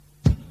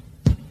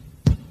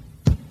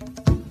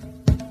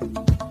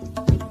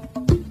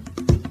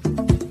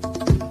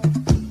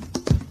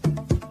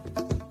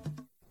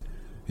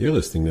You're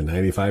listening to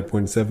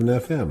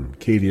 95.7 FM,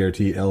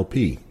 KDRT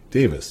LP,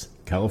 Davis,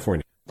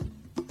 California.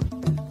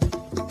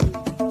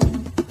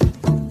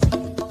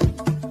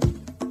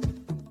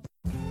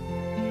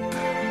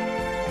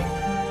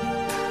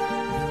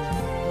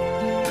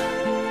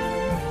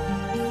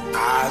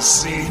 I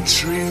see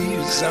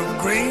trees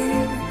of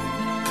green,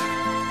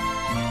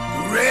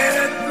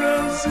 red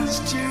roses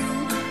too.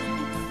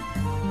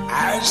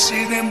 I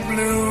see them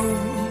bloom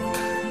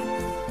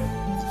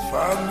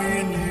for me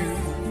and you,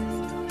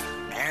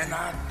 and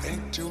I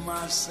think to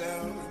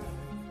myself.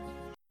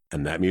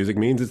 And that music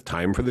means it's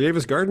time for the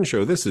Davis Garden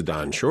Show. This is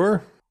Don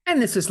Shore.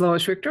 And this is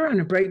Lois Richter on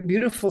a bright,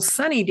 beautiful,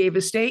 sunny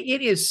Davis day.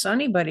 It is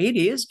sunny, but it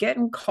is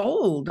getting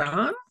cold,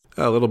 Don.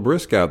 A little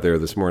brisk out there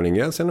this morning,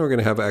 yes, and we're going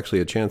to have actually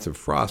a chance of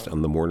frost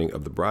on the morning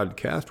of the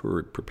broadcast.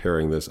 We're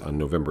preparing this on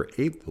November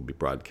 8th. We'll be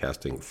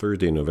broadcasting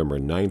Thursday, November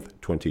 9th,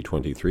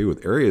 2023,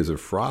 with areas of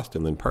frost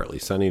and then partly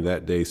sunny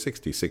that day,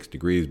 66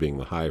 degrees being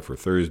the high for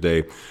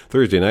Thursday.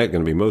 Thursday night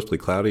going to be mostly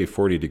cloudy,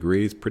 40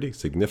 degrees, pretty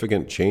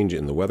significant change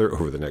in the weather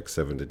over the next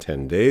 7 to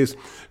 10 days.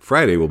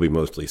 Friday will be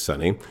mostly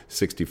sunny,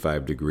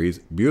 65 degrees,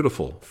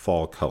 beautiful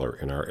fall color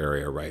in our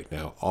area right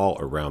now, all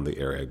around the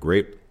area.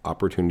 Great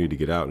opportunity to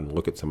get out and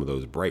look at some of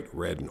those bright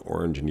red and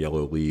orange and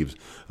yellow leaves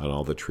on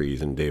all the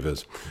trees in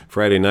Davis.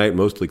 Friday night,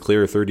 mostly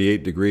clear,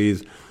 38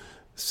 degrees.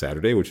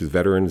 Saturday, which is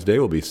Veterans Day,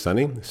 will be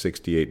sunny,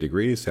 68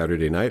 degrees.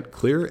 Saturday night,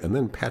 clear, and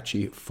then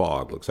patchy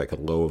fog. Looks like a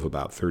low of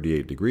about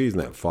 38 degrees,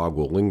 and that fog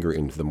will linger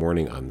into the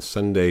morning on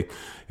Sunday,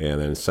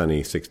 and then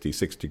sunny,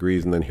 66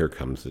 degrees, and then here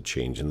comes the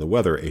change in the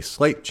weather. A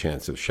slight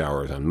chance of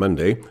showers on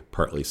Monday,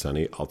 partly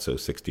sunny, also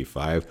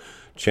 65.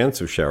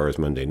 Chance of showers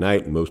Monday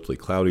night, mostly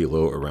cloudy,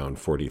 low around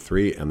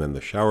 43, and then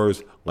the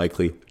showers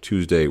likely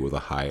Tuesday with a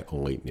high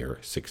only near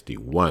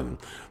 61.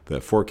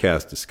 The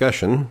forecast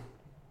discussion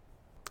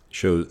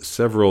shows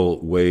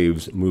several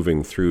waves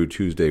moving through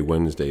Tuesday,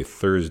 Wednesday,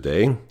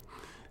 Thursday.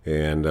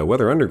 And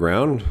Weather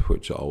Underground,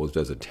 which always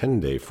does a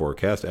 10-day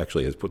forecast,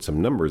 actually has put some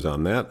numbers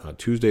on that. On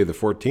Tuesday the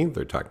 14th,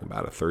 they're talking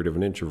about 1/3 of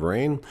an inch of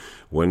rain.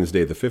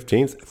 Wednesday the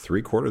 15th,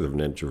 3/4 of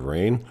an inch of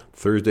rain.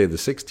 Thursday the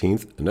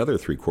 16th, another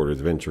 3/4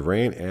 of an inch of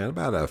rain, and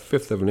about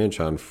 1/5 of an inch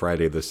on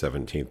Friday the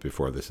 17th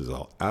before this is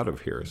all out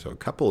of here. So a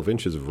couple of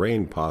inches of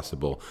rain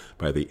possible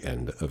by the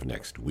end of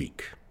next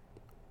week.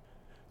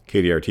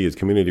 KDRT is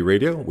community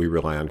radio. We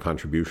rely on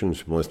contributions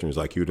from listeners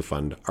like you to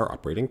fund our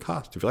operating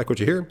costs. If you like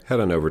what you hear, head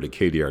on over to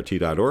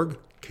kdrt.org,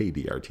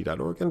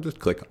 and just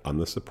click on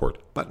the support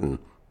button.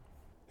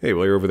 Hey,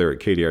 while you're over there at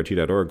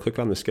kdrt.org, click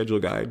on the schedule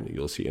guide.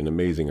 You'll see an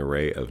amazing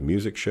array of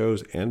music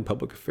shows and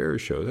public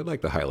affairs shows. I'd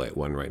like to highlight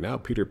one right now.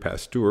 Peter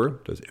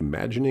Pasteur does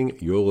Imagining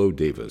Yolo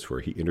Davis,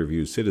 where he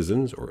interviews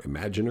citizens or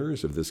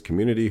imaginers of this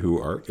community who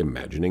are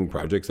imagining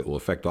projects that will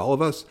affect all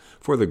of us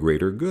for the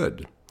greater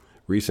good.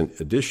 Recent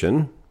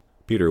edition,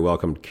 Peter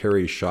welcomed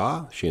Carrie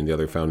Shaw. She and the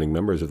other founding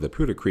members of the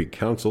Putah Creek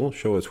Council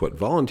show us what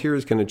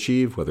volunteers can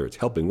achieve, whether it's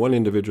helping one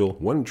individual,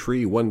 one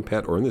tree, one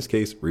pet, or in this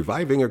case,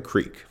 reviving a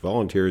creek.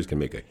 Volunteers can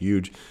make a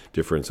huge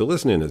difference. So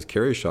listen in as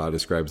Carrie Shaw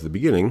describes the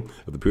beginning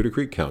of the Putah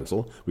Creek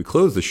Council. We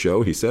close the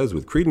show, he says,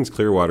 with Creedence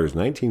Clearwater's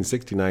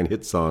 1969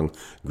 hit song,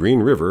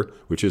 Green River,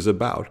 which is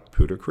about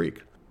Putah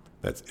Creek.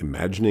 That's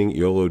Imagining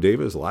Yolo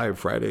Davis, live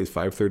Fridays,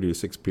 5:30 to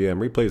 6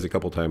 p.m. Replays a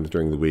couple times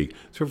during the week.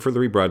 So for the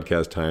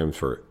rebroadcast times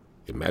for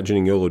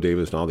Imagining Yolo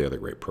Davis and all the other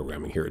great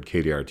programming here at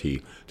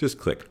KDRT, just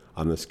click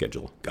on the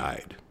schedule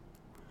guide.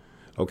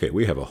 Okay,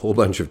 we have a whole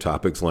bunch of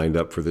topics lined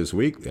up for this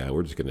week. Yeah,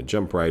 we're just going to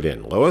jump right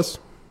in. Lois?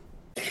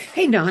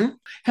 Hey, Don,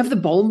 have the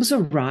bulbs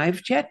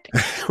arrived yet?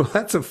 Well,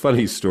 that's a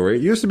funny story.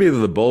 It used to be that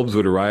the bulbs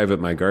would arrive at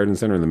my garden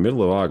center in the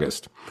middle of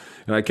August.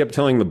 And I kept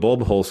telling the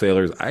bulb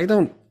wholesalers, I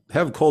don't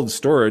have cold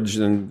storage,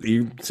 and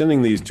you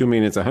sending these to me,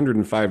 and it's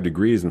 105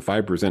 degrees and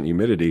 5%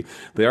 humidity.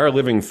 They are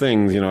living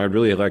things. I'd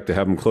really like to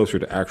have them closer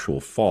to actual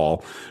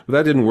fall. But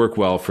that didn't work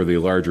well for the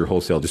larger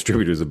wholesale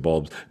distributors of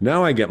bulbs.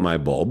 Now I get my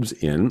bulbs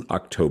in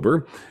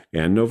October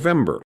and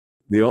November.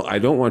 I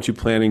don't want you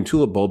planting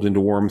tulip bulbs into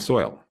warm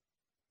soil.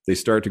 They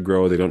start to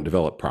grow, they don't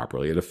develop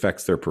properly. It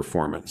affects their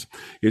performance.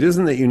 It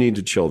isn't that you need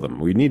to chill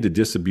them. We need to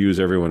disabuse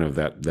everyone of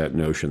that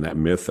notion, that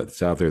myth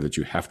that's out there that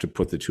you have to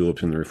put the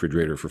tulips in the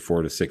refrigerator for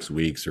 4 to 6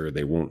 weeks or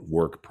they won't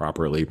work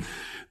properly.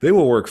 They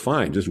will work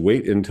fine. Just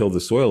wait until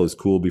the soil is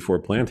cool before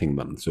planting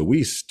them. So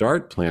we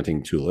start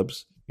planting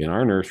tulips in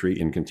our nursery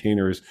in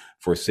containers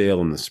for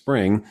sale in the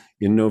spring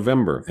in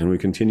November, and we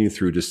continue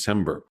through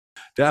December.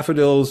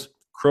 Daffodils,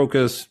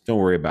 crocus, don't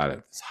worry about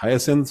it. It's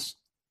hyacinths,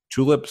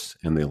 tulips,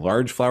 and the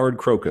large flowered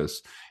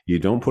crocus, you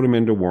don't put them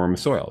into warm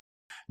soil.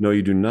 No,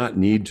 you do not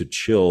need to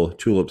chill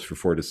tulips for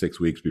 4 to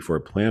 6 weeks before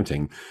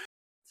planting.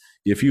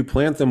 If you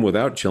plant them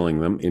without chilling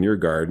them in your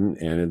garden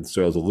and the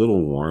soil's a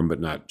little warm,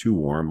 but not too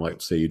warm,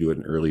 like say you do it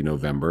in early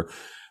November,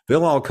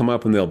 they'll all come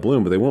up and they'll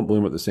bloom, but they won't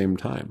bloom at the same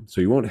time. So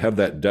you won't have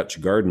that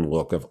Dutch garden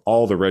look of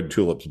all the red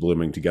tulips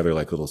blooming together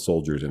like little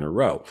soldiers in a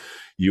row.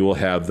 You will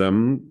have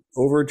them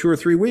over 2 or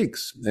 3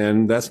 weeks.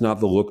 And that's not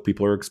the look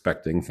people are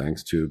expecting,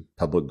 thanks to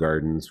public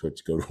gardens,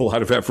 which go to a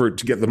lot of effort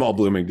to get them all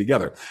blooming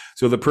together.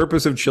 So the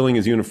purpose of chilling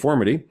is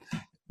uniformity.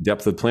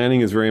 Depth of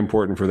planting is very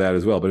important for that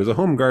as well. But as a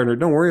home gardener,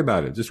 don't worry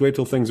about it. Just wait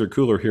till things are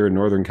cooler here in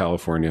Northern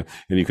California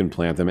and you can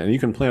plant them. And you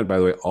can plant, by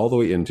the way, all the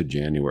way into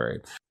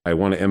January. I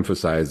want to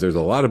emphasize there's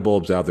a lot of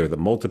bulbs out there that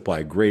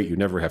multiply great. You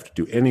never have to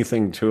do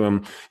anything to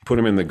them. Put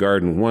them in the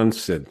garden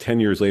once, and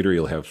 10 years later,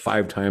 you'll have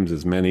 5 times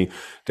as many.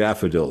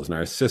 Daffodils,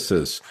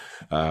 narcissus,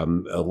 a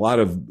lot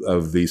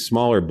of these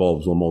smaller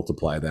bulbs will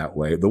multiply that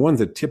way. The ones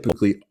that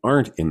typically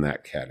aren't in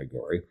that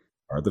category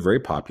are the very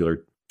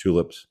popular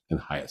tulips and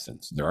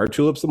hyacinths. There are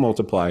tulips that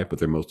multiply, but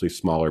they're mostly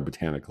smaller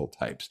botanical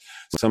types.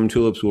 Some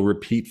tulips will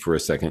repeat for a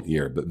second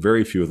year, but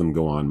very few of them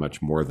go on much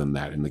more than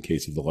that in the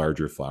case of the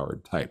larger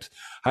flowered types.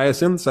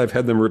 Hyacinths, I've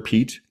had them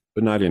repeat,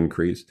 but not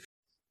increase.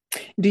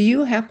 Do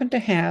you happen to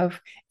have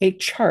a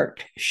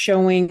chart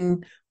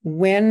showing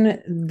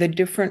when the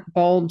different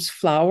bulbs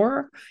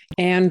flower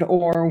and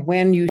or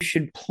when you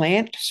should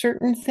plant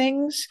certain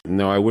things?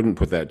 No, I wouldn't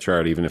put that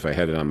chart even if I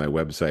had it on my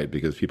website,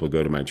 because people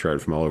go to my chart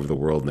from all over the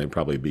world and they'd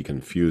probably be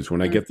confused.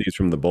 When I get these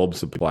from the bulb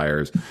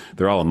suppliers,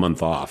 they're all a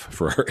month off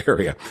for our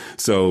area.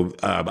 So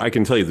I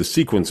can tell you the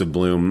sequence of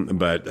bloom,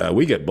 but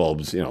we get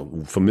bulbs,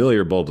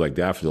 familiar bulbs like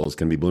daffodils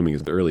can be blooming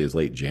as early as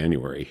late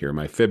January here.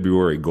 My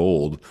February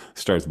gold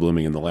starts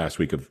blooming in the last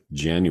week of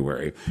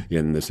January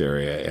in this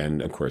area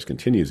and of course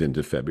continues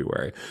into February.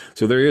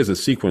 So there is a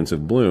sequence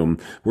of bloom.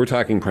 We're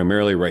talking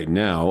primarily right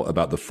now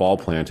about the fall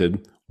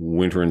planted,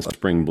 winter and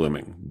spring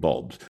blooming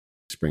bulbs.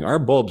 Our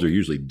bulbs are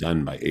usually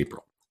done by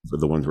April for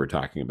the ones we're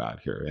talking about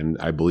here. And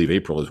I believe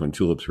April is when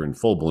tulips are in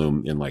full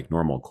bloom in like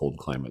normal cold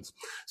climates.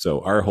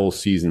 So our whole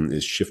season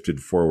is shifted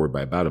forward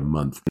by about a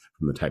month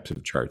from the types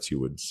of charts you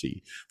would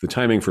see. The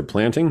timing for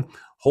planting,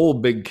 whole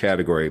big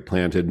category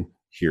planted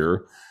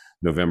here,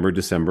 November,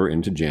 December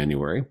into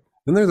January.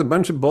 Then there's a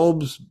bunch of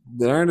bulbs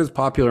that aren't as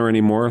popular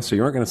anymore, so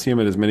you aren't going to see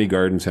them at as many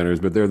garden centers,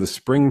 but they're the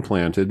spring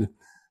planted,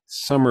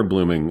 summer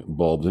blooming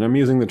bulbs. And I'm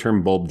using the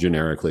term bulb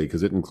generically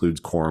because it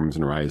includes corms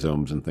and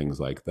rhizomes and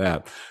things like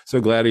that. So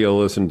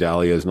gladiolus and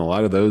dahlias and a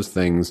lot of those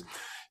things,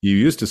 you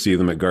used to see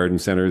them at garden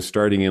centers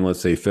starting in,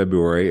 let's say,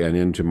 February and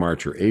into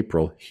March or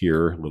April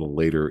here, a little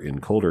later in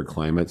colder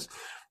climates.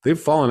 They've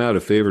fallen out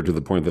of favor to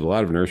the point that a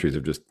lot of nurseries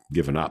have just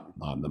given up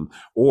on them.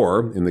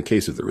 Or in the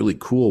case of the really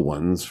cool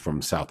ones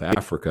from South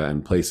Africa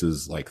and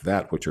places like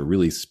that, which are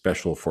really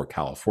special for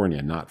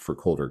California, not for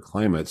colder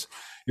climates,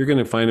 you're going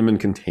to find them in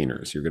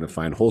containers. You're going to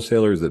find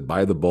wholesalers that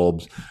buy the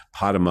bulbs,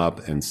 pot them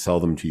up, and sell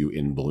them to you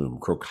in bloom.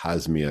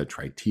 Crocosmia,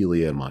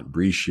 Tritilia,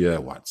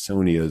 Montbretia,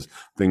 Watsonias,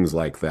 things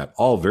like that.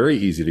 All very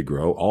easy to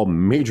grow, all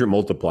major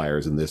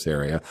multipliers in this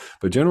area,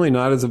 but generally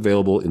not as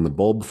available in the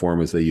bulb form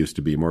as they used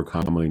to be, more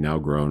commonly now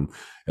grown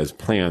as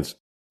plants.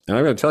 And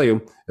I'm going to tell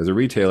you, as a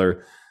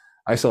retailer,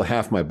 I sell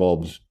half my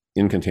bulbs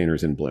in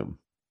containers in bloom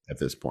at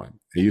this point.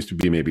 It used to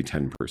be maybe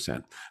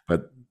 10%,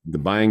 but the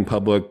buying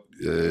public,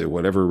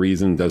 whatever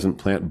reason, doesn't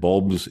plant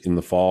bulbs in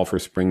the fall for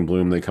spring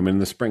bloom. They come in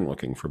the spring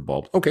looking for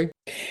bulbs. Okay.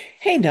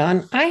 Hey,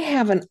 Don, I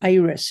have an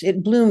iris.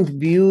 It bloomed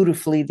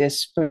beautifully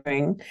this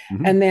spring.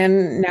 Mm-hmm. And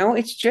then now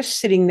it's just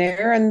sitting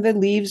there and the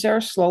leaves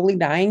are slowly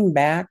dying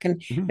back and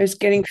there's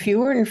getting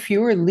fewer and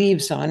fewer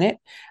leaves on it.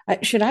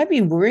 Should I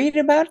be worried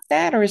about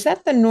that, or is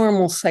that the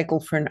normal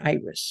cycle for an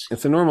iris?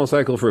 It's a normal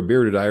cycle for a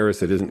bearded iris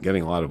that isn't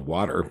getting a lot of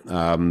water.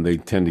 They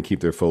tend to keep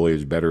their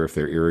foliage better if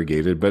they're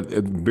irrigated,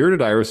 but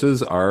bearded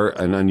irises are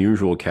an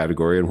unusual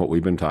category in what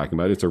we've been talking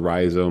about. It's a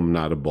rhizome,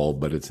 not a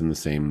bulb, but it's in the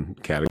same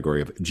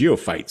category of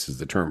geophytes is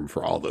the term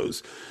for all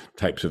those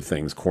types of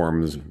things,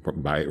 corms,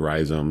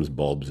 rhizomes,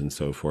 bulbs, and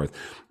so forth.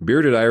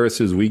 Bearded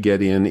irises we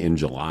get in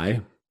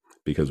July,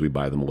 because we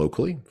buy them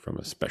locally from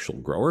a special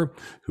grower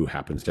who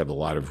happens to have a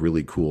lot of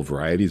really cool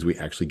varieties. We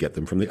actually get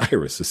them from the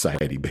Iris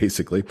Society,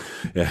 basically.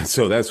 And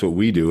so that's what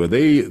we do.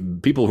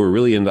 People who are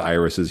really into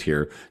irises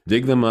here,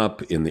 dig them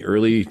up in the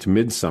early to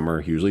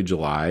midsummer, usually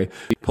July,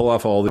 pull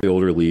off all the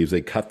older leaves.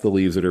 They cut the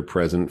leaves that are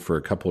present for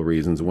a couple of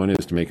reasons. One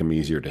is to make them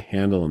easier to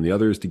handle, and the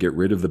other is to get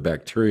rid of the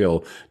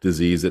bacterial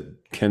disease that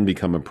can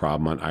become a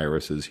problem on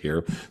irises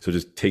here. So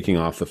just taking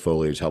off the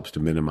foliage helps to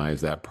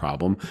minimize that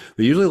problem.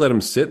 They usually let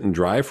them sit and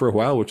dry for a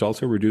while, which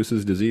also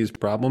reduces disease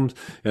problems.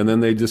 And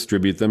then they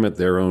distribute them at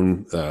their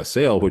own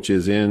sale, which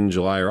is in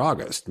July or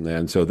August.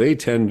 And so they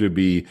tend to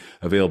be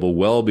available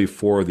well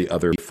before the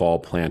other fall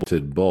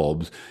planted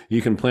bulbs.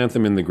 You can plant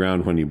them in the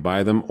ground when you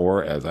buy them,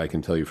 or as I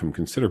can tell you from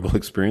considerable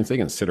experience, they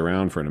can sit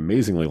around for an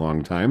amazingly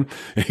long time.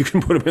 And you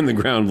can put them in the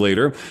ground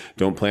later.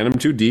 Don't plant them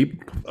too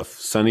deep. A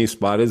sunny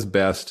spot is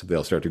best.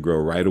 They'll start to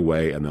grow right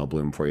away and they'll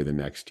bloom for you the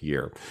next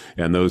year.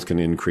 And those can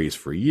increase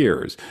for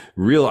years.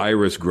 Real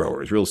iris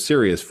growers, real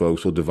serious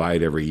folks will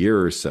divide every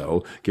year or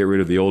so, get rid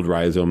of the old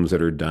rhizomes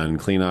that are done,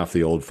 clean off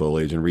the old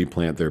foliage and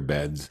replant their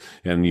beds,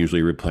 and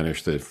usually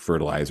replenish the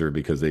fertilizer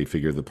because they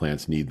figure the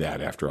plants need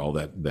that after all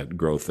that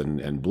growth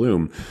and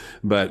bloom.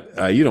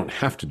 But you don't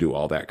have to do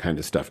all that kind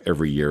of stuff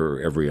every year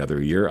or every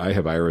other year. I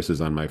have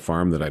irises on my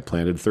farm that I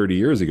planted 30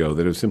 years ago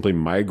that have simply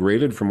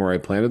migrated from where I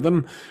planted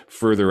them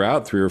further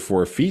out 3 or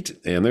 4 feet,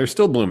 and they're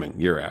still blooming.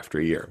 thing year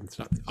after year. It's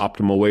not the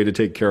optimal way to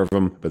take care of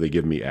them, but they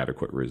give me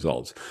adequate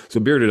results. So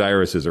bearded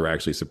irises are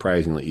actually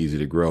surprisingly easy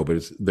to grow,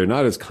 but they're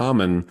not as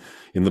common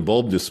in the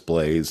bulb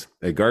displays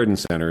at garden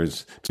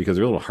centers because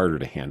they're a little harder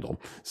to handle.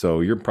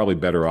 So you're probably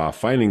better off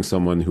finding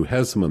someone who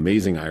has some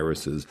amazing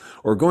irises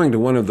or going to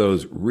one of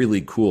those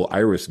really cool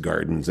iris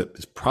gardens that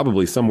is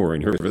probably somewhere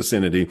in your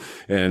vicinity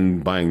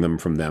and buying them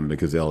from them,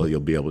 because you'll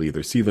be able to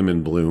either see them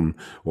in bloom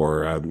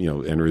or,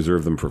 and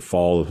reserve them for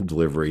fall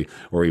delivery,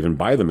 or even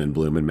buy them in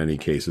bloom in many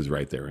cases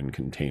right there in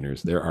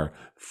containers. There are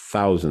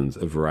thousands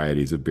of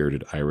varieties of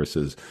bearded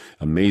irises,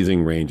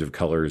 amazing range of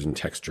colors and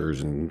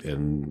textures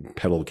and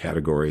petal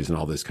categories and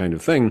all this kind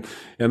of thing.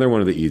 And they're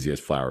one of the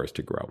easiest flowers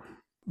to grow.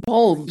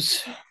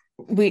 Bulbs.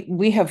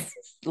 We have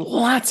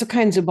lots of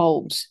kinds of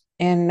bulbs,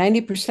 and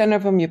 90%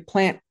 of them you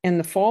plant in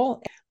the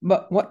fall.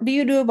 But what do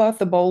you do about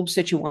the bulbs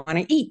that you want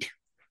to eat?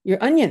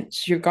 Your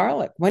onions, your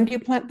garlic. When do you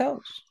plant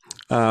those?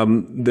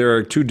 There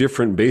are two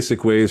different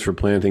basic ways for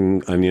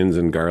planting onions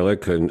and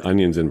garlic, and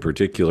onions in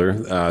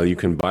particular. You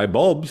can buy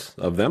bulbs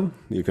of them.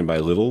 You can buy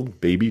little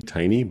baby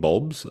tiny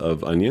bulbs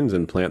of onions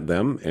and plant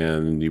them,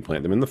 and you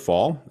plant them in the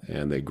fall,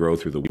 and they grow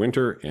through the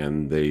winter,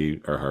 and they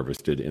are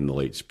harvested in the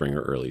late spring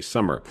or early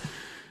summer.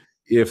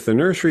 If the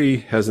nursery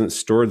hasn't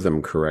stored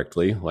them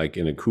correctly, like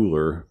in a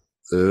cooler,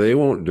 they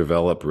won't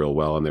develop real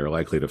well, and they're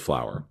likely to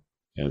flower.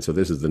 And so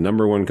this is the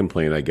number one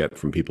complaint I get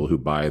from people who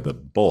buy the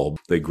bulb.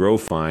 They grow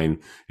fine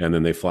and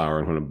then they flower.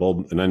 And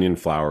when an onion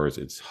flowers,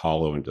 it's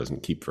hollow and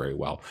doesn't keep very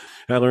well.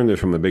 And I learned this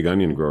from a big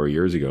onion grower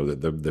years ago,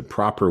 that the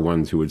proper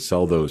ones who would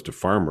sell those to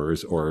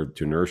farmers or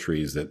to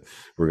nurseries that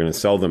were going to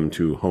sell them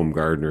to home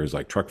gardeners,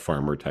 like truck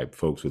farmer type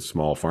folks with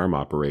small farm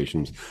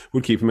operations,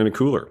 would keep them in a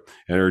cooler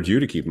and urge you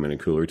to keep them in a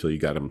cooler till you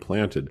got them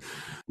planted.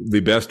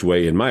 The best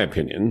way, in my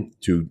opinion,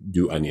 to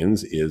do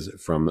onions is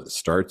from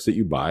starts that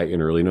you buy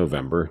in early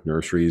November.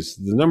 Nurseries,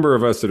 the number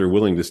of us that are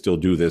willing to still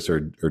do this are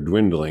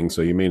dwindling,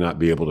 so you may not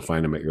be able to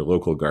find them at your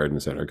local garden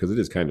center because it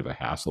is kind of a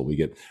hassle. We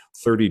get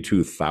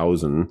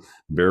 32,000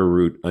 bare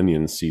root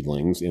onion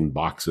seedlings in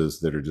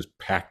boxes that are just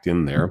packed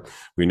in there.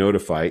 We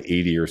notify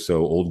 80 or so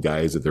old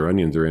guys that their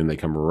onions are in. They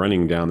come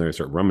running down there,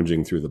 start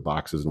rummaging through the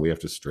boxes, and we have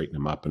to straighten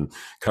them up and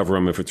cover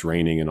them if it's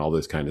raining and all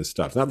this kind of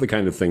stuff. Not the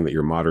kind of thing that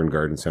your modern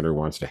garden center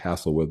wants to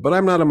hassle with, but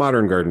I'm not a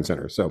modern garden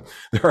center, so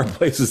there are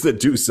places that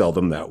do sell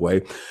them that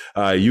way.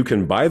 You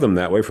can buy them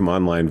that way from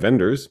online vendors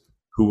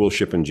who will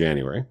ship in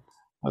January.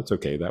 That's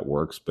okay, that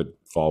works, but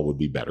fall would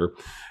be better.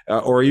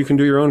 Or you can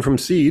do your own from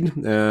seed.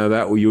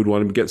 That you would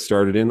want to get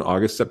started in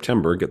August,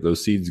 September, get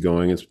those seeds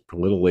going. It's a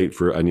little late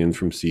for onions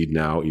from seed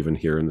now, even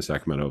here in the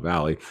Sacramento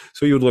Valley.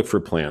 So you would look for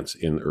plants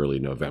in early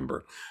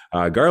November.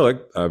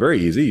 Garlic,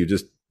 very easy. You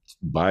just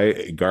buy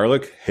a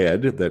garlic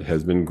head that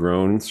has been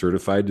grown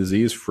certified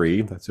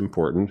disease-free. That's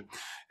important.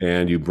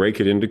 And you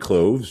break it into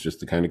cloves, just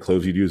the kind of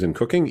cloves you'd use in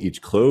cooking.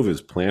 Each clove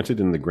is planted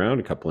in the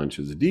ground a couple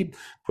inches deep,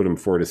 put them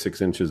 4 to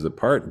 6 inches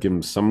apart, give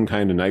them some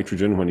kind of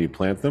nitrogen when you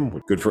plant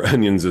them. Good for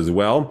onions as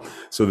well.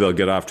 So they'll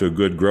get off to a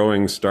good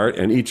growing start.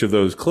 And each of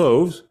those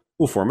cloves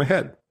will form a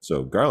head.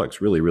 So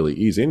garlic's really, really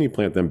easy. And you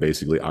plant them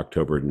basically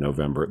October to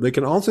November. They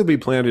can also be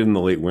planted in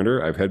the late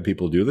winter. I've had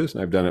people do this,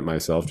 and I've done it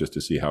myself just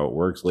to see how it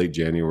works. Late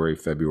January,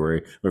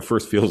 February, when it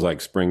first feels like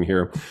spring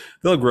here,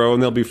 they'll grow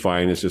and they'll be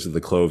fine. It's just that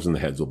the cloves and the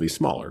heads will be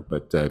smaller.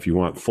 But if you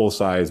want full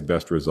size,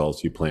 best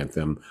results, you plant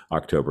them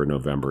October,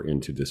 November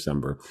into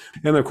December.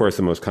 And of course,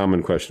 the most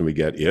common question we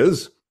get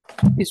is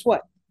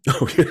what?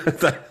 Oh,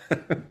 yeah.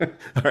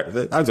 All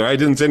right. I'm sorry, I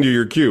didn't send you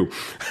your cue.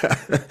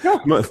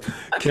 No.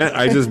 Can't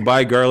I just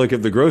buy garlic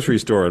at the grocery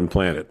store and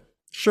plant it?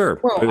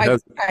 Sure. Well,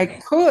 I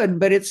could,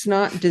 but it's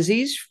not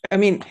diseased. I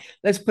mean,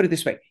 let's put it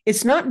this way.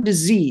 It's not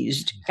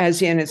diseased,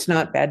 as in it's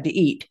not bad to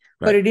eat,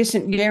 right, but it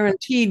isn't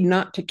guaranteed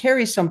not to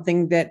carry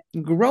something that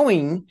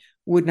growing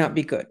would not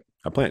be good.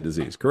 A plant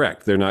disease,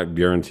 correct. They're not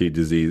guaranteed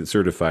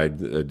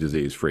certified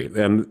disease-free.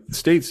 And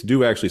states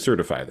do actually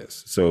certify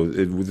this. So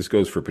this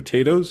goes for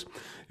potatoes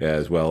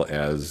as well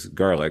as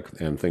garlic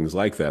and things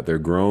like that. They're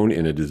grown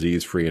in a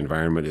disease-free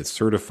environment. It's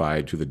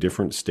certified to the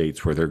different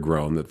states where they're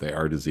grown that they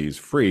are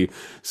disease-free.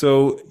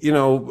 So,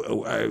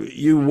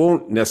 you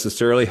won't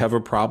necessarily have a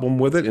problem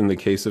with it. In the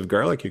case of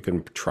garlic, you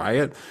can try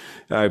it.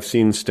 I've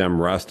seen stem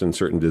rust and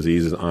certain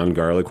diseases on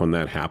garlic when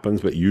that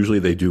happens, but usually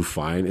they do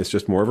fine. It's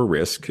just more of a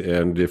risk.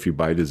 And if you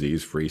buy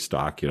disease-free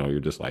stock,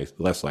 you're just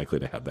less likely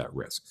to have that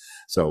risk.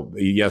 So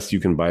yes, you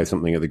can buy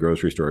something at the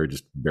grocery store.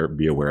 Just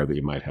be aware that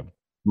you might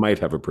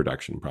have a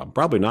production problem.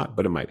 Probably not,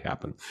 but it might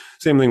happen.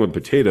 Same thing with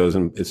potatoes.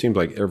 And it seems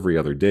like every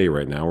other day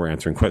right now, we're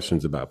answering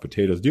questions about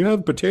potatoes. Do you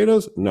have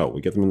potatoes? No,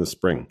 we get them in the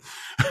spring.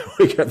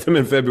 We get them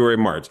in February,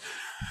 March.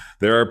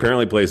 There are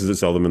apparently places that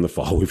sell them in the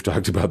fall. We've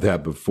talked about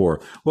that before.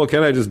 Well,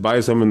 can I just buy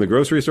some in the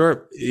grocery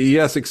store?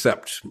 Yes,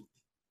 except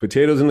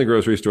potatoes in the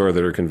grocery store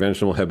that are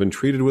conventional have been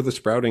treated with a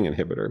sprouting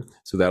inhibitor.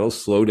 So that'll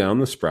slow down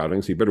the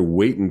sprouting. So you better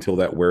wait until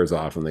that wears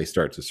off and they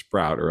start to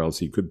sprout, or else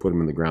you could put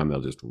them in the ground.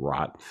 They'll just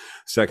rot.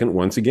 Second,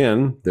 once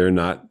again, they're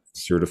not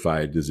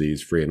certified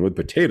disease-free. And with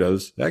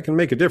potatoes, that can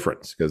make a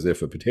difference, because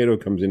if a potato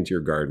comes into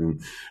your garden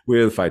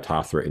with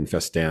Phytophthora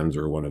infestans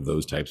or one of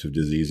those types of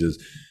diseases,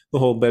 the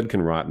whole bed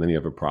can rot, and then you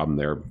have a problem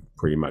there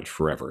pretty much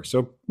forever.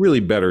 So really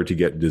better to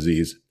get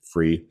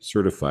disease-free,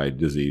 certified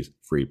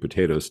disease-free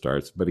potato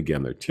starts. But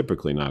again, they're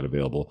typically not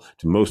available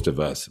to most of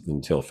us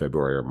until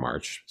February or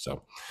March.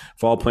 So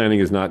fall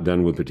planting is not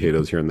done with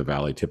potatoes here in the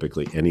Valley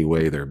typically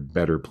anyway. They're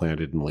better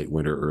planted in late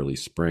winter, early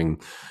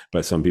spring,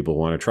 but some people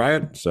want to try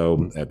it.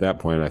 So at that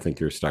point, I think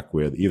you're stuck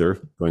with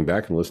either going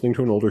back and listening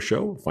to an older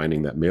show,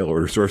 finding that mail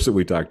order source that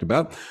we talked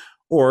about,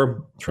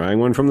 or trying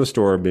one from the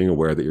store, being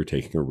aware that you're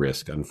taking a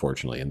risk,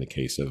 unfortunately, in the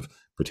case of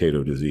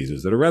potato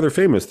diseases that are rather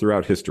famous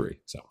throughout history.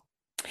 So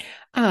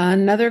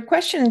another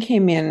question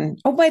came in.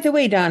 Oh, by the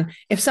way, Don,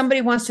 if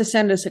somebody wants to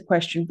send us a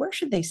question, where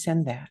should they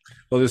send that?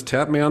 Well, just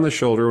tap me on the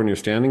shoulder when you're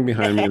standing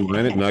behind me in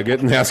Line at Nugget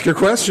and ask your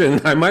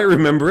question. I might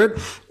remember it.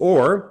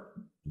 Or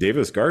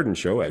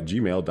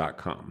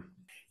davisgardenshow@gmail.com.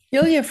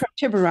 Ilya from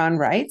Tiburon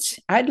writes,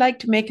 I'd like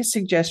to make a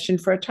suggestion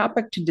for a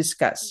topic to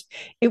discuss.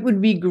 It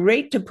would be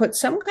great to put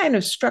some kind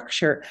of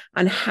structure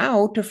on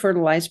how to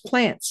fertilize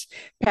plants.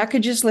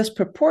 Packages list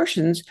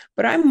proportions,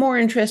 but I'm more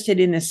interested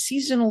in a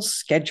seasonal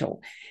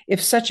schedule, if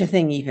such a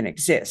thing even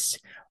exists.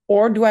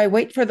 Or do I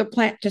wait for the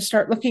plant to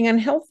start looking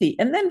unhealthy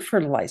and then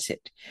fertilize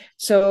it?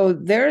 So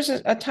there's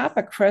a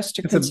topic for us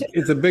to consider.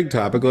 It's a big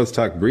topic. Let's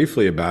talk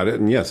briefly about it.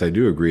 And yes, I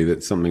do agree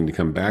that's something to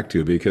come back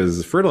to,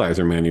 because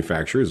fertilizer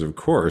manufacturers, of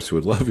course,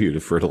 would love you to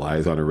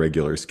fertilize on a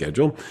regular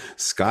schedule.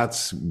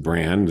 Scott's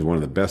brand is one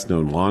of the best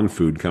known lawn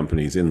food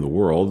companies in the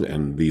world,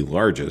 and the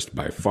largest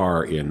by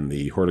far in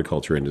the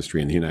horticulture industry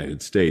in the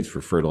United States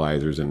for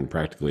fertilizers and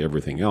practically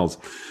everything else.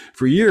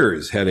 For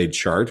years had a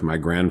chart. My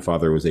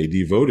grandfather was a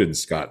devoted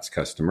Scott's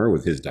customer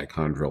with his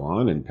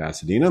dichondrolon in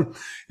Pasadena.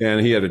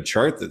 And he had a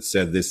chart that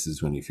said, this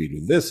is when you feed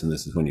with this, and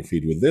this is when you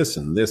feed with this,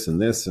 and this,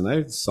 and this. And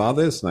I saw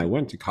this, and I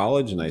went to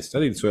college and I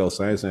studied soil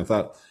science, and I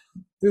thought,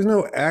 there's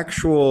no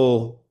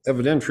actual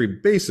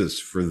evidentiary basis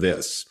for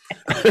this.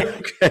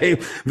 Okay.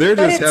 They're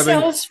but just it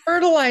sells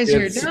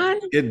fertilizer, Don.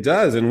 It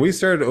does. And we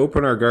started to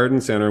open our garden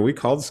center. We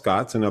called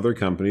Scott's and other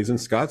companies, and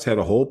Scott's had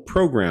a whole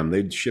program.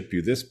 They'd ship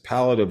you this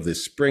pallet of the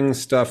spring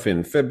stuff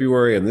in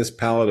February and this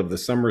pallet of the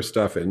summer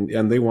stuff.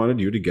 And they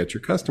wanted you to get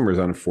your customers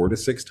on a 4 to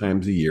 6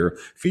 times a year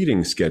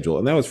feeding schedule.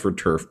 And that was for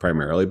turf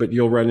primarily, but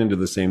you'll run into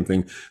the same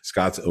thing.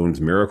 Scott's owns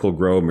Miracle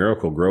Grow.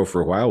 Miracle Grow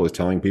for a while was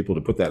telling people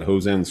to put that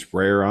hose end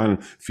sprayer on,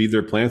 feed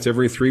their plants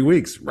every 3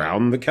 weeks,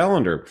 round the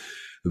calendar.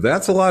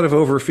 That's a lot of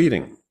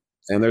overfeeding.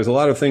 And there's a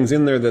lot of things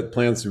in there that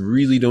plants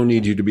really don't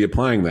need you to be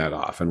applying that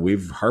often.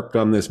 We've harped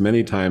on this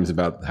many times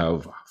about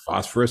how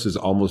phosphorus is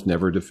almost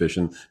never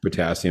deficient.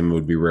 Potassium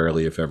would be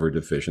rarely, if ever,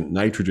 deficient.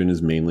 Nitrogen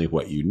is mainly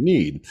what you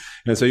need.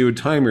 And so you would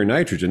time your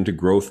nitrogen to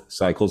growth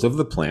cycles of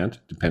the plant,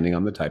 depending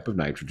on the type of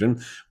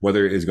nitrogen,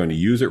 whether it is going to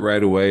use it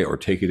right away or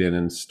take it in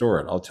and store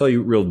it. I'll tell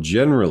you real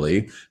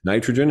generally,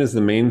 nitrogen is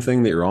the main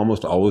thing that you're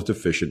almost always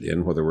deficient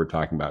in, whether we're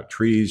talking about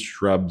trees,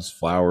 shrubs,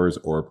 flowers,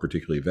 or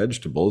particularly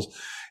vegetables.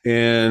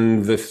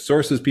 And the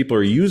sources people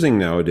are using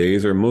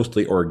nowadays are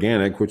mostly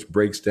organic, which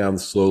breaks down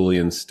slowly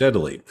and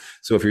steadily.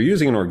 So if you're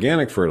using an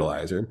organic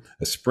fertilizer,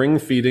 a spring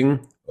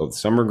feeding of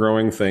summer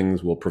growing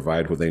things will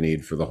provide what they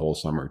need for the whole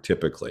summer,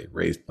 typically.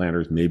 Raised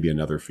planters, maybe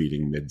another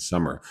feeding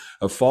midsummer.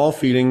 A fall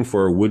feeding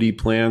for woody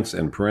plants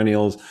and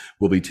perennials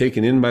will be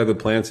taken in by the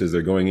plants as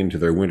they're going into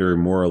their winter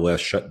more or less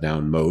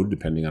shutdown mode,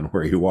 depending on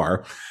where you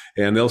are.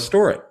 And they'll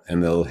store it,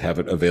 and they'll have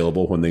it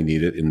available when they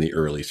need it in the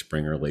early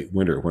spring or late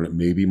winter, when it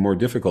may be more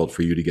difficult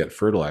for you to get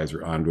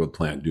fertilizer onto a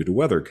plant due to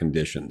weather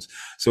conditions.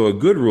 So a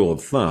good rule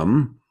of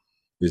thumb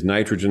is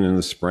nitrogen in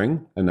the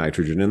spring and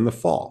nitrogen in the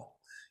fall.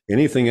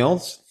 Anything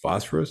else,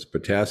 phosphorus,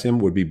 potassium,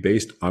 would be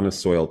based on a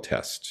soil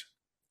test.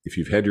 If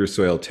you've had your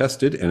soil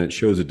tested and it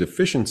shows a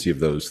deficiency of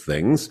those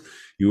things,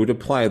 you would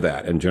apply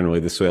that. And generally,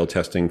 the soil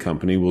testing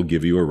company will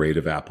give you a rate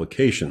of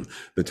application.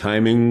 The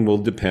timing will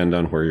depend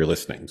on where you're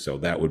listening. So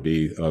that would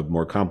be a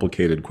more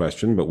complicated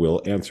question, but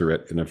we'll answer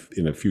it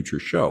in a future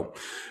show.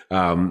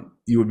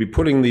 You would be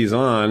putting these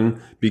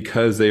on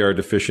because they are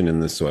deficient in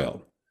the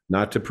soil.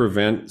 Not to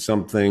prevent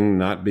something,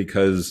 not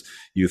because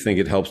you think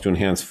it helps to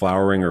enhance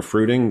flowering or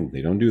fruiting.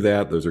 They don't do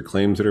that. Those are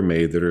claims that are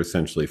made that are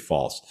essentially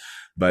false.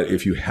 But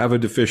if you have a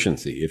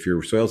deficiency, if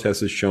your soil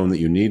test has shown that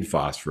you need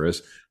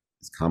phosphorus,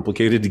 it's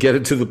complicated to get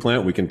it to the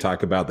plant. We can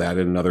talk about that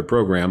in another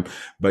program,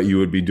 but you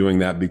would be doing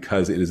that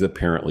because it is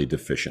apparently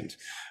deficient.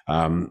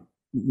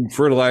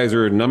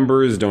 Fertilizer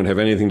numbers don't have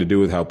anything to do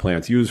with how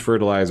plants use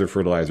fertilizer.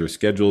 Fertilizer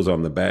schedules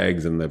on the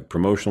bags and the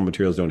promotional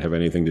materials don't have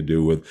anything to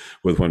do with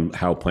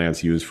how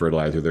plants use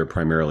fertilizer. They're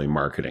primarily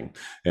marketing.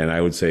 And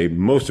I would say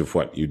most of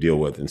what you deal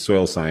with in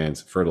soil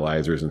science,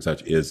 fertilizers and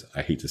such is,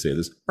 I hate to say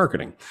this,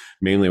 marketing.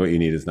 Mainly what you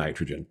need is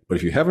nitrogen. But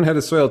if you haven't had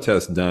a soil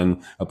test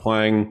done,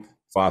 applying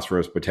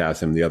phosphorus,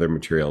 potassium, the other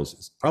materials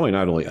is probably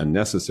not only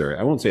unnecessary.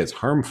 I won't say it's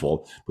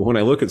harmful, but when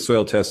I look at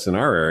soil tests in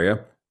our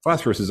area,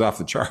 phosphorus is off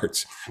the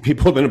charts.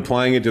 People have been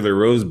applying it to their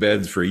rose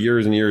beds for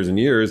years and years and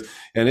years,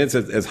 and it's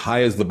as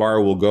high as the bar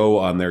will go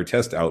on their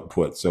test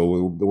output.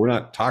 So we're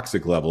not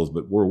toxic levels,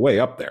 but we're way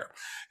up there.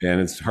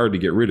 And it's hard to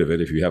get rid of it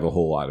if you have a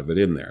whole lot of it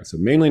in there. So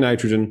mainly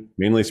nitrogen,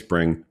 mainly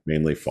spring,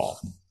 mainly fall.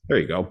 There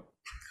you go.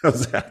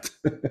 How's that?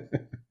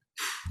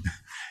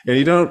 And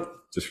you don't,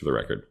 just for the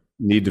record,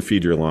 need to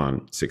feed your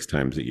lawn 6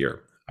 times a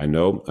year. I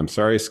know, I'm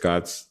sorry,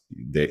 Scots.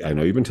 I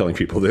know you've been telling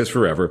people this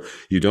forever.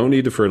 You don't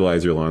need to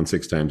fertilize your lawn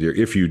 6 times a year.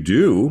 If you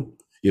do,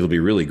 it'll be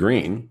really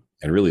green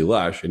and really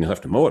lush, and you'll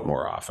have to mow it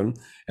more often.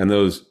 And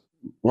those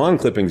lawn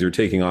clippings you're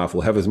taking off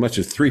will have as much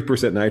as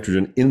 3%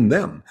 nitrogen in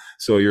them.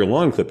 So your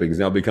lawn clippings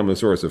now become a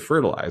source of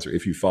fertilizer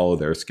if you follow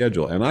their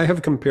schedule. And I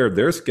have compared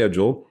their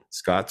schedule,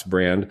 Scott's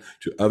brand,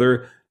 to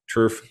other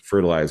turf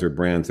fertilizer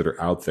brands that are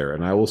out there.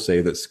 And I will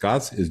say that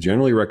Scott's is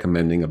generally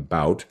recommending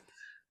about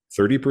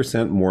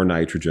 30% more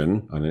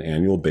nitrogen on an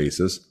annual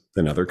basis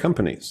than other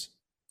companies.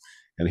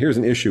 And here's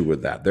an issue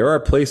with that. There are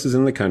places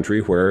in the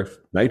country where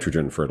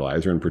nitrogen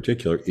fertilizer in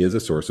particular is a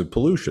source of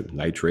pollution.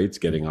 Nitrates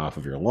getting off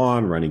of your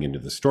lawn, running into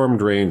the storm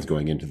drains,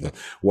 going into the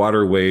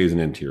waterways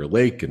and into your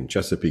lake and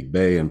Chesapeake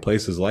Bay and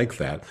places like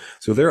that.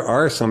 So there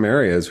are some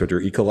areas which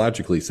are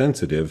ecologically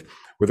sensitive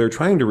where they're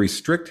trying to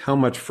restrict how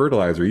much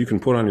fertilizer you can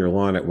put on your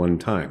lawn at one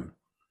time.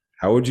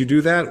 How would you do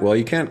that? Well,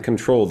 you can't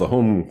control the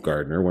home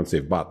gardener once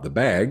they've bought the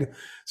bag,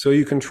 so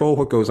you control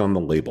what goes on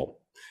the label.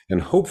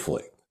 And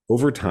hopefully,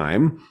 over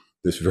time,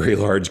 this very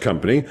large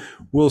company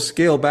will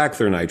scale back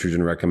their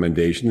nitrogen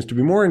recommendations to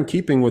be more in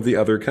keeping with the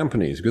other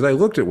companies. Because I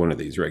looked at one of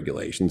these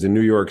regulations in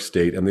New York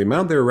State, and the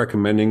amount they were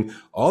recommending,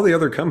 all the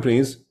other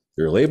companies,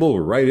 their label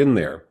were right in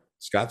there.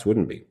 Scott's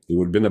wouldn't be. It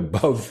would have been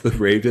above the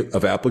rate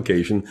of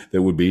application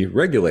that would be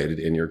regulated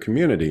in your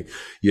community.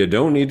 You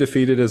don't need to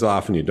feed it as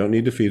often. You don't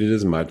need to feed it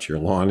as much, your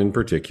lawn in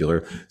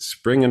particular.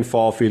 Spring and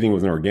fall feeding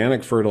with an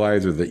organic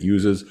fertilizer that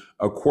uses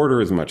a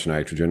quarter as much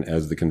nitrogen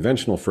as the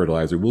conventional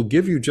fertilizer will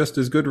give you just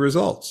as good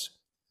results.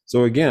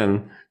 So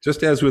again,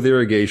 just as with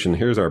irrigation,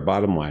 here's our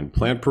bottom line.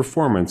 Plant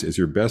performance is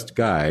your best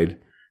guide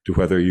to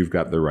whether you've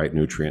got the right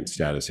nutrient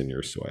status in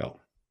your soil.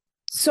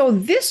 So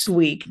this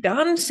week,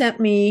 Don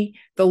sent me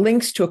the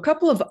links to a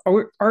couple of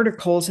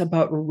articles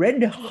about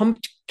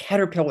red-humped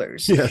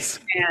caterpillars. Yes.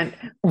 And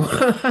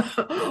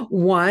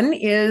one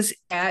is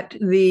at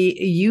the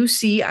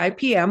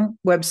UCIPM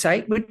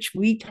website, which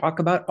we talk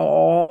about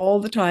all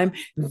the time.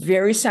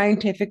 Very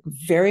scientific,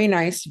 very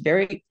nice,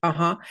 very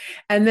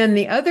And then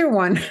the other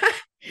one,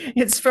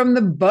 it's from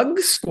the Bug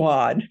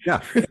Squad.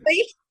 Yeah.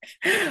 Really?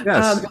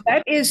 Yes.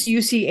 That is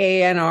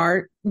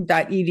ucanr.edu.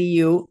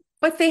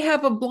 But they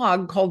have a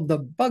blog called the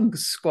Bug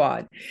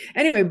Squad.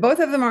 Anyway, both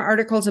of them are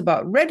articles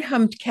about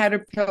red-humped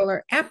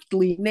caterpillar,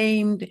 aptly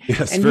named.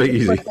 Yes, and very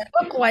easy. What they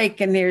look like,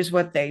 and here's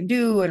what they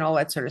do, and all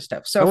that sort of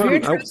stuff. So if you're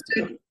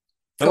interested...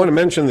 I want to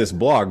mention this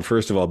blog,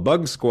 first of all.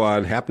 Bug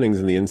Squad,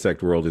 Happenings in the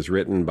Insect World, is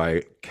written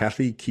by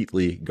Kathy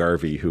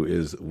Keatley-Garvey, who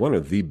is one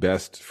of the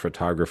best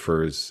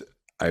photographers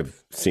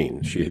I've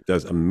seen. She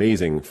does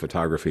amazing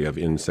photography of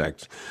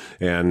insects,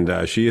 and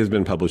she has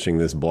been publishing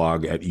this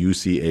blog at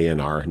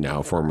UCANR,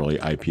 now formerly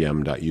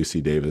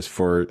IPM.UC Davis,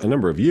 for a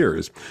number of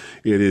years.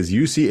 It is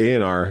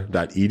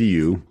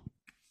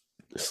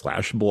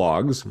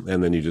ucanr.edu/blogs,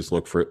 and then you just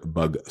look for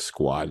Bug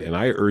Squad. And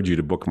I urge you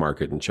to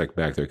bookmark it and check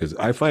back there, because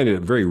I find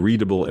it very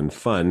readable and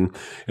fun.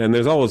 And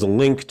there's always a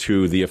link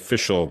to the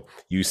official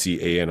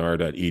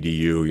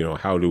ucanr.edu,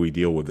 how do we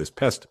deal with this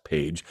pest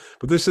page.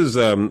 But this is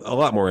a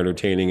lot more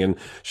entertaining. And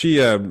she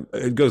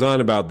it goes on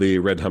about the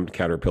red-humped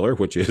caterpillar,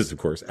 which is, of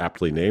course,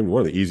 aptly named,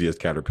 one of the easiest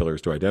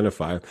caterpillars to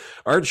identify.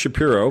 Art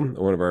Shapiro,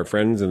 one of our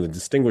friends and the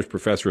distinguished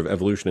professor of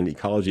evolution and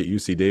ecology at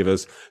UC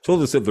Davis,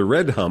 told us that the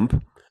red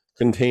hump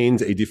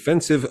contains a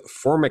defensive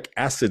formic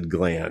acid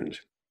gland.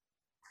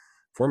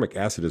 Formic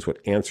acid is what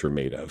ants are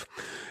made of.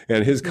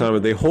 And his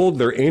comment, they hold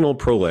their anal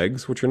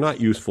prolegs, which are not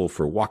useful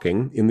for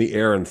walking, in the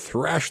air and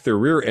thrash their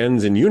rear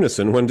ends in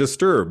unison when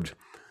disturbed.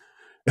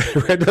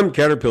 Red-humped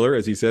caterpillar,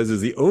 as he says,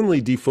 is the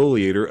only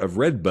defoliator of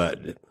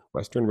redbud,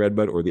 western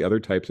redbud or the other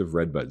types of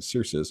redbud,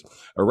 Cirsus,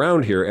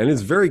 around here, and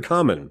is very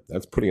common.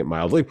 That's putting it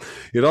mildly.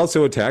 It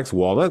also attacks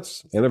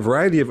walnuts and a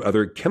variety of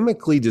other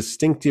chemically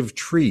distinctive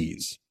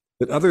trees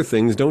that other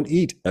things don't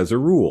eat as a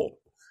rule.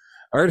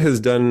 Art has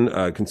done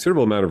a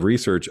considerable amount of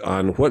research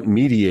on what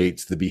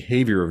mediates the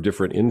behavior of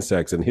different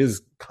insects, and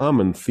his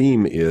common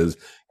theme is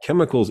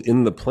chemicals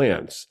in the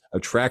plants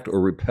attract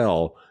or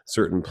repel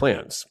certain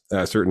pests,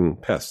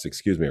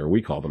 or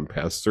we call them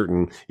pests,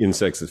 certain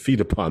insects that feed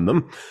upon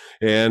them.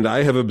 And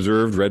I have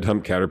observed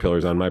red-humped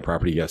caterpillars on my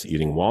property, yes,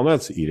 eating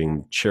walnuts,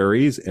 eating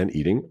cherries, and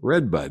eating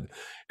redbud.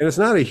 And it's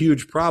not a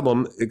huge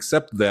problem,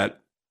 except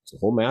that it's a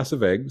whole mass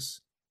of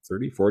eggs,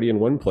 30, 40 in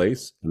one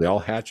place, and they all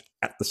hatch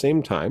at the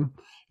same time,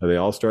 and they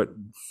all start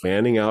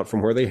fanning out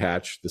from where they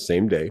hatch the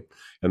same day.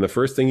 And the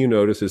first thing you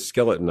notice is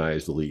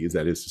skeletonized leaves,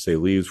 that is to say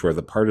leaves where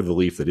the part of the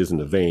leaf that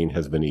isn't a vein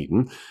has been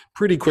eaten.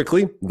 Pretty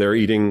quickly, they're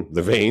eating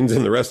the veins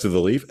in the rest of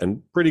the leaf,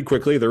 and pretty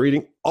quickly, they're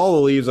eating all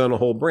the leaves on a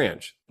whole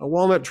branch. A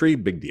walnut tree,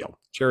 big deal.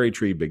 Cherry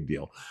tree, big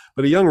deal.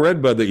 But a young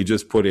redbud that you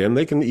just put in,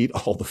 they can eat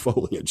all the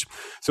foliage.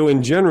 So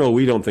in general,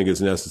 we don't think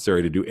it's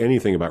necessary to do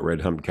anything about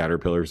red-humped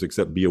caterpillars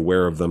except be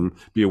aware of them.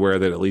 Be aware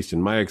that, at least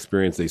in my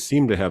experience, they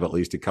seem to have at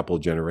least a couple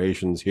of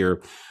generations here.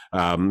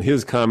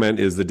 His comment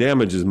is the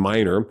damage is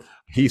minor.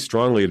 He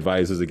strongly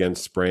advises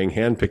against spraying.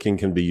 Hand picking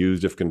can be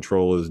used if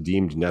control is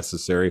deemed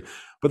necessary.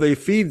 but they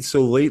feed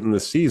so late in the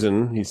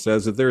season, he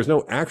says, that there is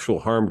no actual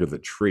harm to the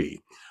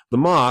tree. The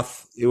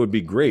moth, it would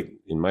be great,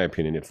 in my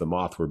opinion, if the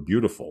moth were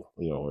beautiful,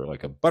 or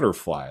like a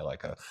butterfly,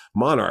 like a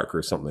monarch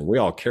or something. We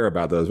all care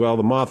about that as well.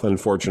 The moth,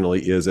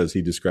 unfortunately, is, as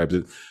he describes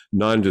it,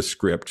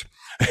 nondescript.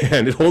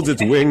 And it holds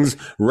its wings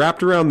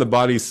wrapped around the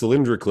body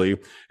cylindrically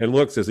and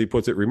looks, as he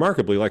puts it,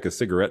 remarkably like a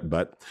cigarette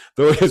butt,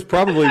 though it is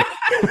probably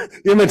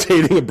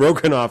imitating a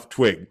broken off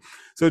twig.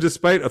 So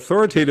despite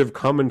authoritative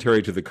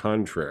commentary to the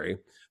contrary,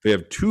 they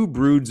have 2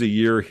 broods a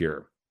year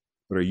here,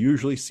 but are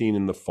usually seen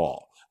in the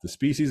fall. The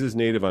species is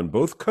native on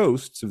both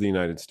coasts of the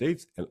United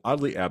States and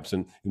oddly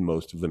absent in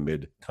most of the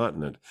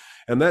mid-continent.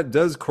 And that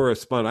does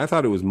correspond, I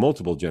thought it was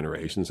multiple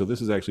generations, so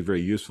this is actually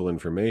very useful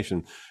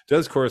information,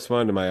 does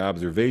correspond to my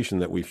observation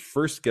that we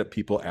first get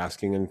people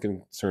asking and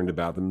concerned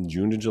about them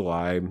June to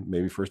July,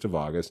 maybe 1st of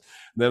August,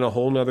 then a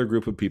whole nother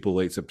group of people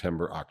late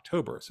September,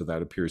 October. So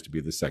that appears to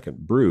be the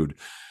second brood.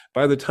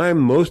 By the time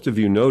most of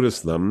you notice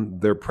them,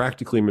 they're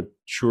practically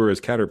mature as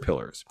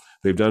caterpillars.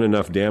 They've done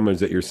enough damage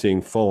that you're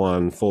seeing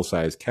full-on,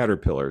 full-size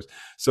caterpillars.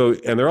 So,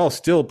 and they're all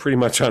still pretty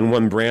much on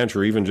one branch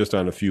or even just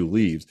on a few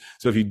leaves.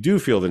 So if you do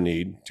feel the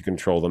need to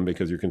control them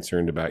because you're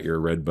concerned about your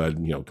red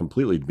bud,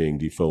 completely being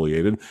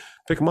defoliated,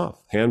 pick them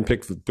off. Hand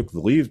pick the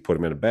leaves, put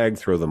them in a bag,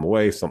 throw them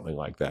away, something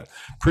like that.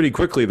 Pretty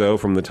quickly, though,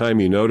 from the time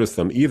you notice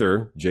them,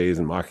 either jays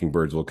and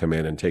mockingbirds will come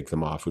in and take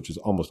them off, which is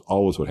almost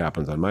always what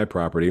happens on my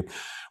property,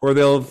 or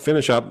they'll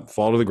finish up,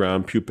 fall to the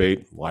ground,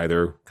 pupate, lie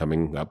there,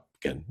 coming up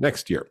again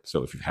next year.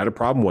 So if you've had a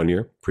problem one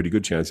year, pretty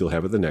good chance you'll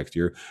have it the next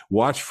year.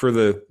 Watch for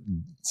the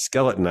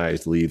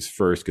skeletonized leaves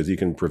first, because you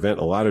can prevent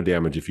a lot of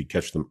damage if you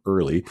catch them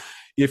early.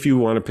 If you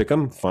want to pick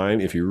them, fine.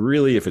 If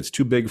it's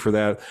too big for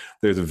that,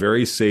 there's a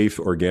very safe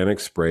organic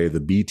spray, the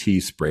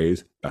BT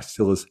sprays,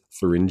 Bacillus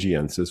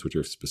thuringiensis, which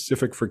are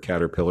specific for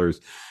caterpillars.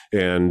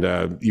 And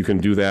you can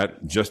do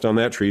that just on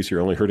that tree. So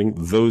you're only hurting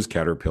those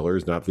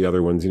caterpillars, not the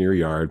other ones in your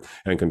yard,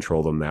 and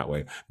control them that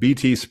way.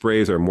 BT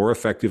sprays are more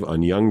effective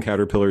on young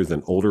caterpillars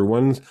than older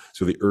ones.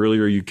 So the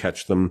earlier you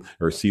catch them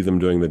or see them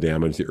doing the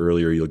damage, the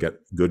earlier you'll get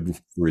good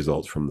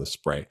results from the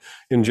spray.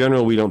 In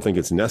general, we don't think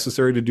it's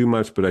necessary to do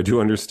much, but I do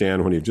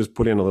understand when you just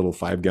put in a little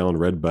 5-gallon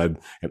red bud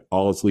and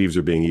all its leaves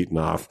are being eaten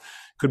off,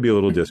 could be a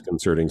little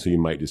disconcerting. So you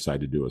might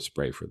decide to do a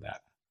spray for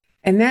that.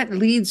 And that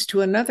leads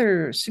to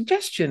another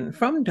suggestion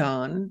from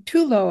Don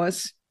to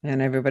Lois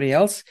and everybody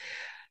else.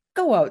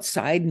 Go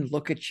outside and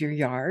look at your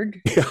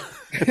yard.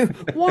 Yeah.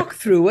 Walk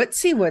through it,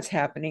 see what's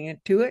happening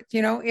to it.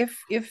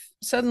 If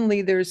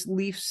suddenly there's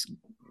leaves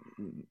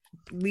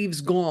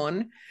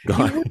gone, you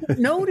wouldn't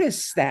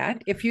notice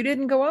that if you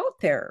didn't go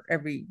out there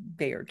every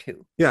day or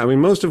two. Yeah, I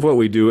mean, most of what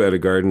we do at a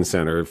garden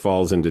center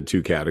falls into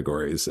 2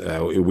 categories.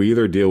 We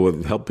either deal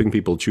with helping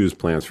people choose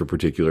plants for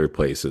particular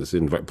places,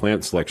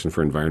 plant selection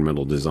for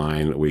environmental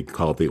design. We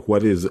call it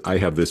the I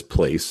have this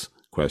place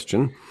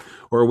question.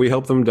 Or we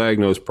help them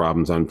diagnose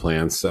problems on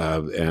plants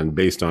and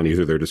based on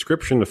either their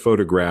description, a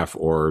photograph,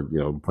 or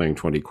playing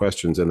 20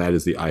 questions. And that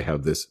is the I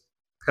have this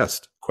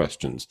pest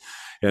questions.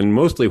 And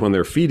mostly when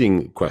they're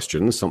feeding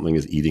questions, something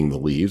is eating the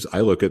leaves, I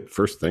look at,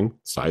 first thing,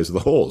 size of the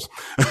holes.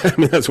 I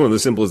mean, that's one of the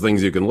simplest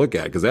things you can look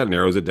at, because that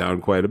narrows it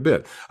down quite a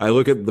bit. I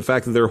look at the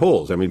fact that they're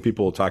holes. I mean,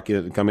 people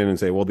come in and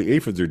say, well, the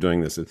aphids are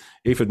doing this.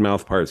 Aphid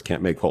mouth parts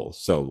can't make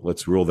holes, so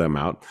let's rule them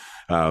out.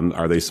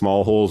 Are they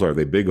small holes? Are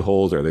they big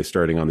holes? Are they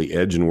starting on the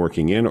edge and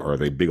working in? Or are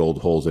they big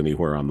old holes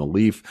anywhere on the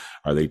leaf?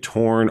 Are they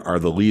torn? Are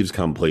the leaves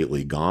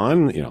completely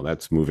gone?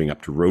 That's moving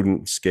up to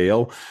rodent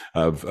scale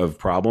of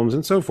problems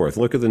and so forth.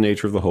 Look at the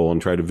nature of the hole and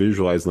try to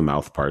visualize the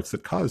mouth parts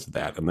that caused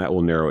that. And that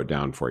will narrow it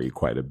down for you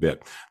quite a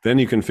bit. Then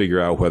you can figure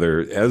out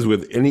whether, as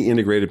with any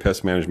integrated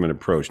pest management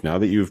approach, now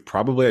that you've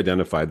probably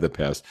identified the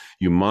pest,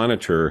 you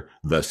monitor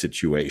the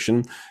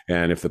situation.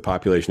 And if the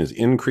population is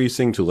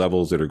increasing to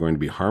levels that are going to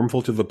be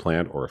harmful to the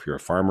plant, or if you're a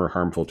farmer,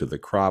 harmful to the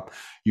crop,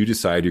 you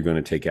decide you're going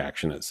to take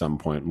action at some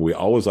point. We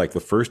always like the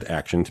first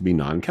action to be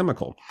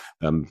non-chemical.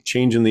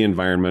 Change in the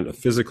environment, a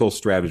physical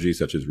strategy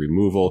such as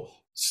removal,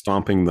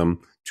 stomping them,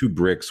 2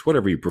 bricks,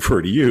 whatever you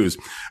prefer to use.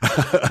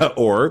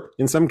 Or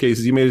in some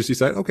cases, you may just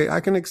decide, okay, I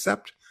can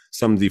accept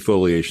some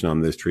defoliation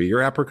on this tree.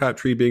 Your apricot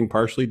tree being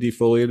partially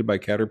defoliated by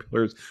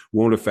caterpillars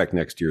won't affect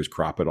next year's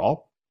crop at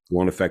all.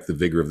 Won't affect the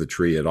vigor of the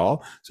tree at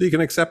all. So you can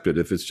accept it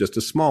if it's just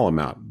a small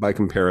amount. By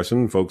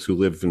comparison, folks who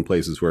live in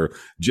places where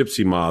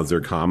gypsy moths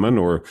are common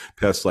or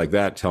pests like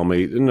that tell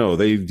me, no,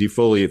 they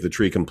defoliate the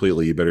tree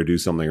completely. You better do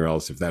something, or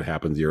else if that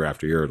happens year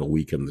after year, it'll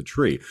weaken the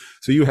tree.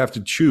 So you have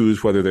to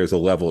choose whether there's a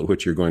level at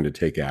which you're going to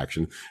take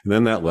action. And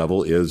then that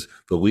level is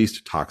the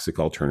least toxic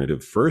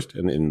alternative first.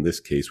 And in this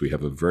case, we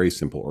have a very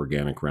simple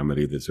organic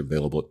remedy that's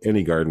available at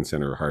any garden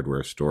center or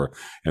hardware store,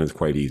 and it's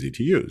quite easy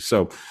to use.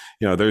 So,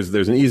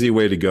 there's an easy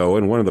way to go.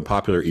 And one of the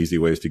popular easy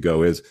ways to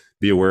go is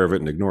be aware of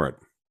it and ignore it.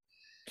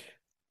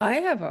 I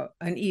have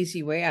an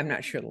easy way. I'm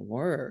not sure it'll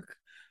work.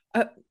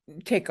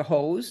 Take a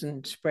hose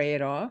and spray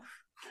it off.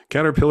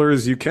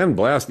 Caterpillars, you can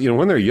blast,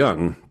 when they're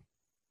young,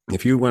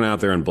 If you went out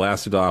there and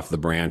blasted off the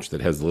branch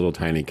that has little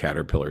tiny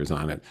caterpillars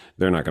on it,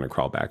 they're not going to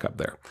crawl back up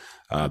there.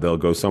 They'll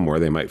go somewhere.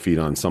 They might feed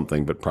on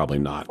something, but probably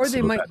not. Or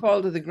they might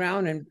fall to the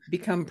ground and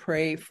become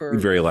prey for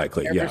very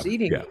likely. whatever's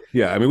eating.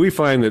 Yeah. I mean, we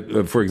find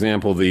that, for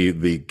example,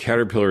 the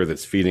caterpillar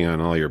that's feeding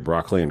on all your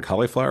broccoli and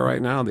cauliflower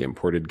right now, the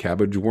imported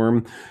cabbage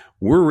worm,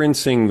 we're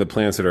rinsing the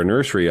plants at our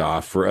nursery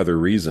off for other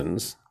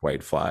reasons.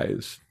 White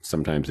flies,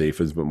 sometimes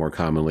aphids, but more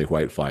commonly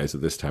white flies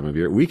at this time of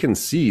year. We can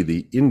see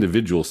the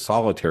individual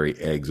solitary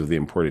eggs of the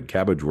imported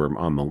cabbage worm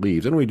on the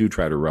leaves, and we do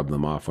try to rub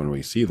them off when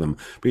we see them.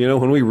 But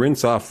when we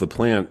rinse off the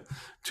plant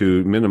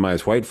to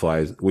minimize white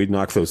flies, we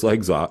knock those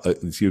eggs off,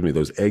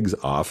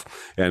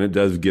 and it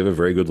does give a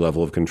very good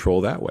level of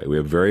control that way. We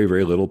have very,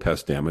 very little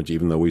pest damage,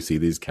 even though we see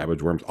these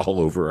cabbage worms all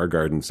over our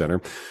garden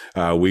center.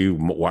 We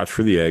watch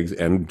for the eggs,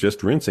 and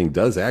just rinsing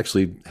does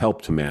actually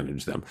help to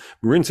manage them.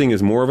 Rinsing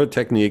is more of a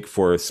technique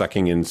for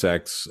sucking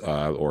insects,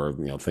 or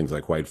things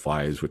like white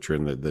flies, which are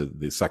in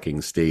the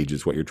sucking stage,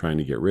 is what you're trying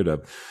to get rid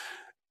of.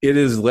 It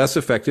is less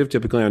effective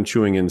typically on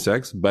chewing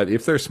insects, but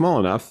if they're small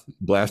enough,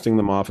 blasting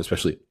them off,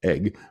 especially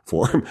egg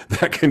form,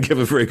 that can give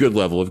a very good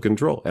level of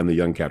control, and the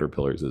young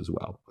caterpillars as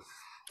well.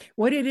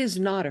 What it is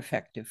not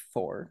effective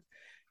for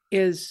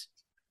is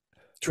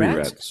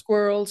rats,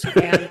 squirrels,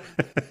 and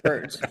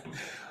birds.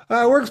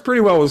 It works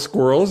pretty well with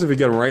squirrels if you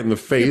get them right in the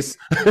face.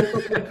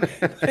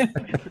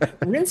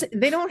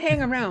 They don't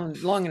hang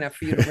around long enough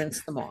for you to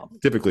rinse them off.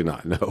 Typically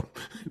not, no.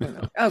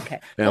 Okay.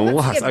 And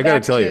I got to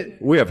tell you,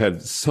 we have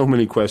had so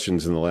many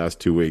questions in the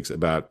last 2 weeks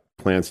about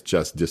plants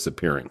just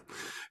disappearing.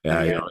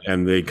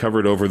 And they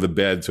covered over the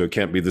bed, so it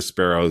can't be the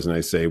sparrows. And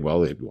I say,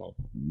 well,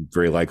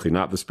 very likely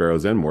not the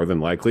sparrows, and more than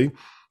likely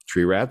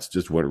tree rats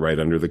just went right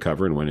under the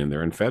cover and went in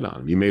there and fed on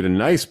them. You made a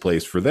nice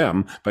place for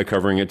them by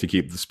covering it to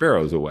keep the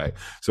sparrows away.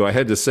 So I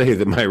had to say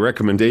that my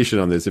recommendation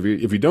on this, if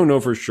you don't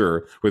know for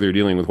sure whether you're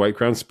dealing with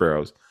white-crowned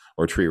sparrows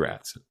or tree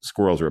rats,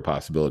 squirrels are a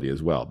possibility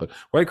as well. But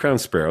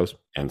white-crowned sparrows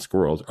and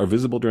squirrels are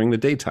visible during the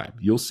daytime.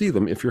 You'll see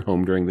them if you're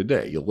home during the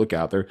day. You'll look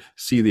out there,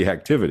 see the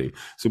activity.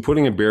 So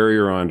putting a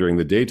barrier on during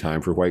the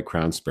daytime for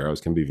white-crowned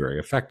sparrows can be very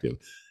effective.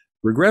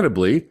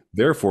 Regrettably,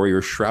 therefore,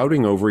 you're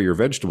shrouding over your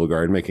vegetable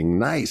garden, making a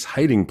nice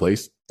hiding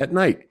place at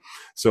night.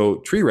 So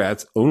tree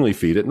rats only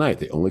feed at night.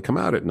 They only come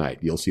out at night.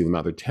 You'll see them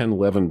out there 10,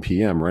 11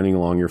 p.m. running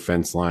along your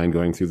fence line,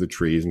 going through the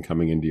trees and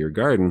coming into your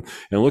garden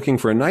and looking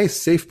for a nice,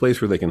 safe place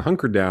where they can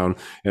hunker down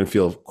and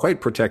feel quite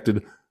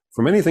protected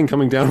from anything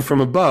coming down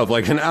from above,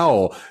 like an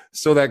owl.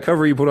 So that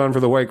cover you put on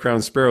for the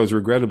white-crowned sparrows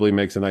regrettably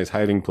makes a nice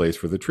hiding place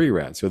for the tree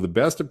rat. So the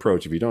best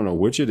approach, if you don't know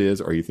which it is,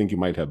 or you think you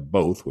might have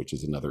both, which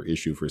is another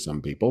issue for some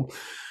people,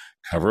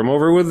 cover them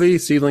over with the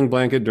seedling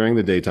blanket during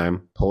the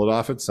daytime, pull it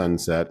off at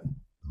sunset,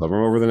 cover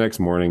them over the next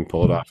morning,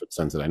 pull it off at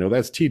sunset. I know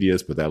that's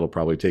tedious, but that'll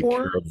probably take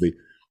care of the...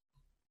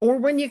 Or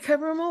when you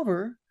cover them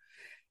over,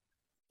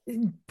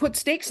 put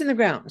stakes in the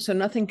ground so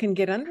nothing can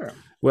get under them.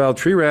 Well,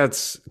 tree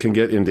rats can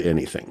get into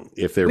anything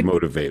if they're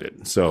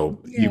motivated. So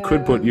you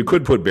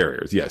could put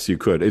barriers. Yes, you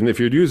could. And if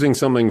you're using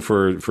something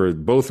for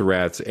both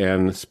rats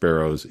and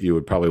sparrows, you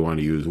would probably want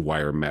to use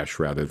wire mesh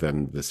rather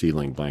than the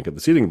seedling blanket.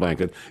 The seedling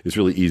blanket is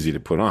really easy to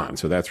put on,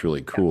 so that's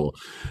really cool.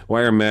 Yeah.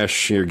 Wire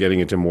mesh, you're getting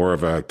into more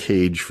of a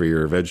cage for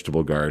your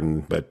vegetable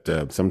garden, but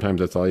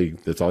sometimes that's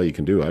all you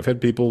can do. I've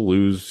had people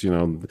lose,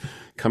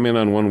 come in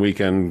on one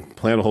weekend,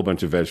 plant a whole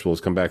bunch of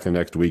vegetables, come back the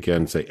next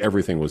weekend, say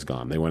everything was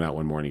gone. They went out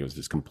one morning, it was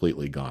just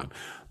completely gone.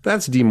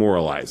 That's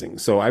demoralizing.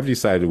 So I've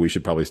decided we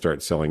should probably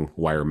start selling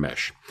wire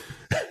mesh.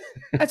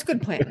 That's a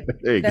good plan.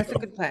 That's a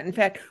good plan. In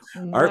fact,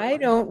 why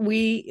don't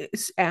we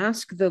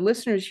ask the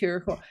listeners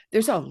here?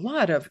 There's a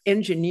lot of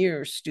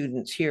engineer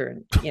students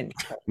here in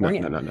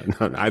California.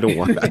 No. I don't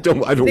want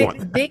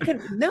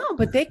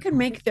that. They can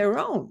make their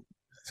own.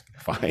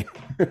 Fine.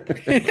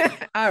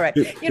 All right.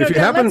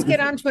 Let's get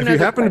on to another. If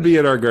you happen to be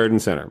at our garden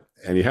center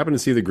and you happen to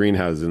see the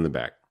greenhouses in the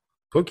back,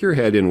 poke your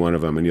head in one of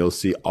them and you'll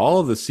see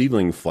all of the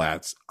seedling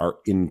flats are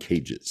in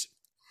cages.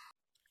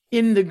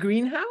 In the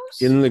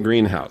greenhouse? In the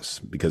greenhouse,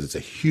 because it's a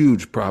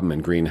huge problem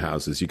in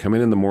greenhouses. You come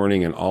in the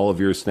morning and all of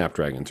your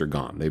snapdragons are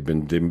gone. They've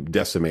been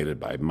decimated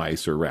by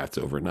mice or rats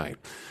overnight.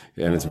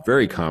 And it's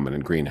very common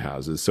in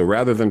greenhouses. So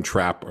rather than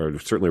trap, or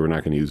certainly we're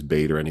not going to use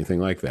bait or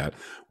anything like that,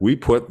 we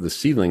put the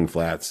seedling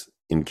flats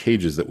in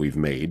cages that we've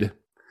made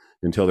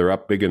until they're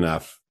up big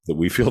enough that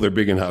we feel they're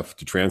big enough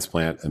to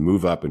transplant and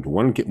move up into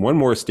one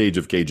more stage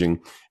of caging,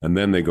 and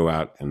then they go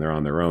out and they're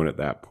on their own at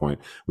that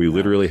point. We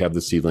literally have the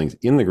seedlings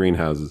in the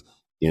greenhouses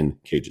in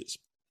cages.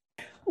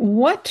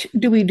 What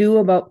do we do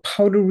about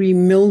powdery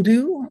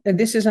mildew? And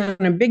this is on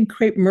a big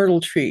crepe myrtle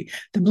tree.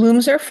 The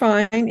blooms are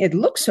fine. It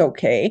looks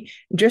okay.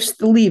 Just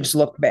the leaves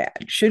look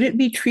bad. Should it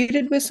be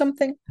treated with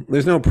something?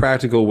 There's no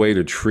practical way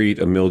to treat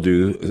a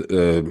mildew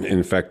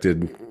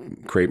infected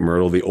crepe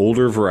myrtle, the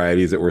older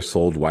varieties that were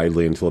sold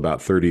widely until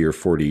about 30 or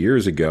 40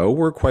 years ago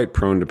were quite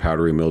prone to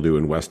powdery mildew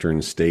in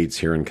western states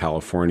here in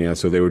California.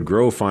 So they would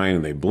grow fine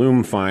and they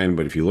bloom fine,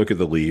 but if you look at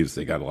the leaves,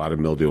 they got a lot of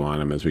mildew on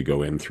them as we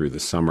go in through the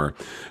summer.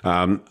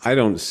 I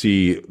don't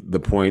see the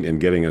point in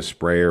getting a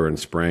sprayer and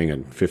spraying a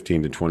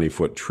 15 to 20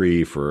 foot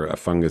tree for a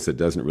fungus that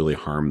doesn't really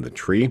harm the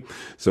tree.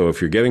 So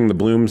if you're getting the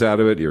blooms out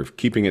of it, you're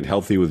keeping it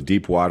healthy with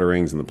deep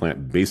waterings, and the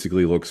plant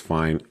basically looks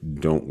fine,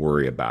 don't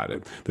worry about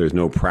it. There's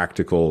no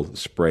practical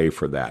spray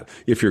for that.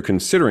 If you're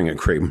considering a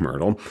crepe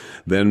myrtle,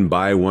 then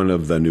buy one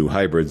of the new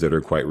hybrids that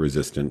are quite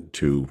resistant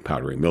to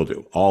powdery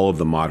mildew. All of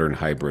the modern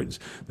hybrids,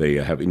 they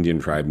have Indian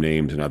tribe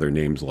names and other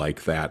names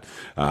like that.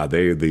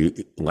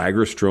 The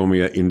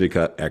Lagerstromia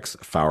indica X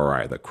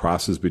fowleri, that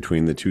crosses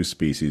between the two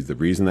species. The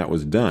reason that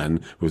was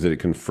done was that it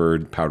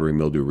conferred powdery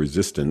mildew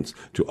resistance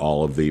to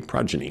all of the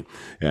progeny.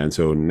 And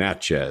so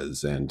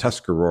Natchez and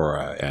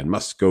Tuscarora and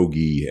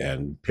Muskogee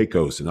and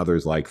Pecos and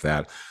others like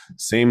that,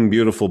 same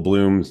beautiful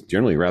blooms,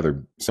 generally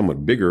rather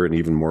somewhat bigger and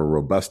even more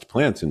robust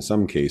plants in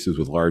some cases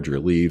with larger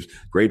leaves,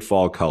 great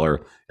fall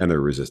color, and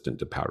they're resistant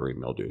to powdery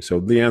mildew. So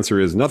the answer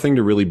is nothing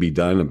to really be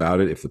done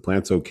about it. If the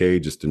plant's okay,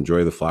 just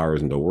enjoy the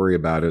flowers and don't worry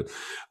about it.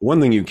 One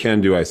thing you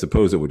can do, I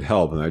suppose it would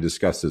help, and I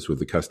discussed this with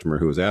the customer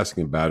who was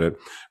asking about it,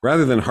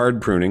 rather than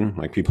hard pruning,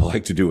 like people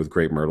like to do with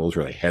crepe myrtles,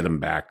 where they head them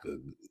back,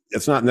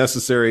 it's not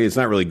necessary. It's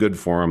not really good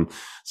for them.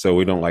 So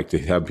we don't like to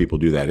have people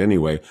do that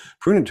anyway.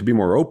 Prune it to be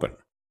more open.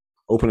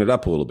 Open it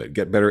up a little bit,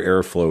 get better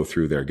airflow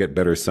through there, get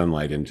better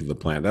sunlight into the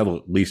plant. That'll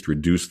at least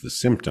reduce the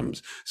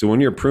symptoms. So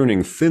when you're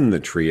pruning, thin the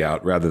tree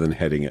out rather than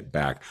heading it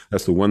back.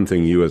 That's the one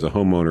thing you as a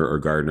homeowner or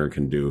gardener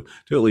can do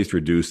to at least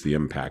reduce the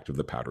impact of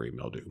the powdery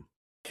mildew.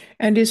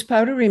 And is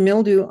powdery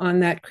mildew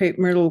on that crepe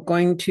myrtle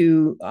going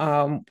to,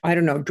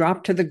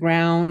 drop to the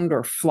ground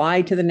or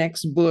fly to the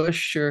next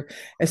bush or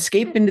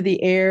escape into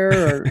the air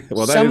or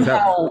well,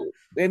 somehow,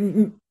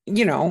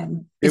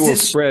 it will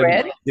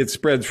spread. It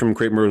spreads from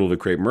crepe myrtle to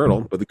crepe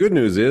myrtle. But the good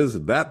news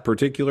is that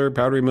particular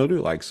powdery mildew,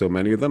 like so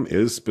many of them,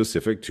 is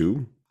specific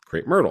to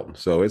crepe myrtle.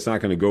 So it's not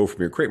going to go from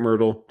your crepe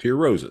myrtle to your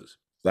roses.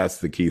 That's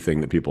the key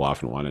thing that people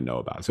often want to know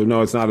about. So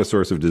no, it's not a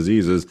source of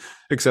diseases,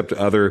 except to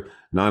other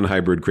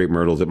non-hybrid crepe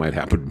myrtles that might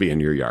happen to be in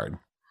your yard.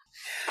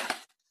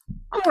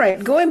 All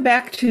right, going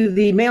back to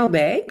the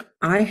mailbag,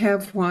 I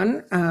have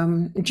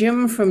one.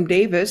 Jim from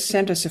Davis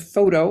sent us a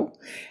photo,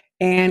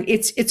 and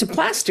it's a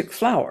plastic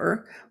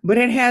flower, but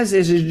it has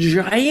this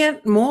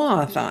giant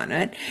moth on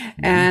it.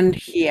 And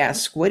he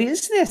asks, what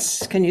is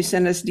this? Can you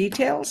send us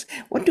details?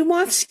 What do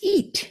moths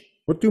eat?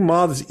 What do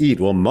moths eat?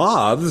 Well,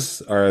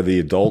 moths are the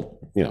adult,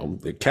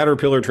 the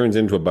caterpillar turns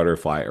into a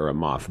butterfly or a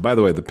moth. By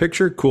the way, the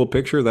picture, cool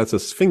picture, that's a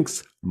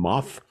sphinx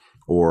moth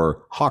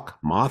or hawk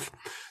moth.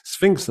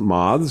 Sphinx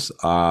moths,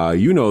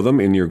 you know them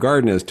in your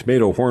garden as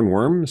tomato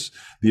hornworms.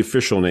 The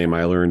official name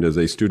I learned as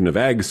a student of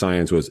ag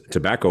science was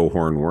tobacco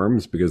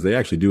hornworms, because they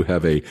actually do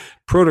have a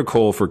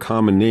protocol for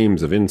common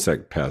names of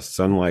insect pests.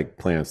 Unlike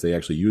plants, they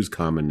actually use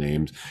common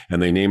names,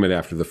 and they name it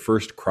after the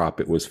first crop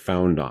it was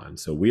found on.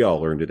 So we all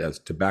learned it as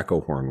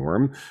tobacco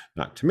hornworm,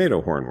 not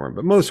tomato hornworm.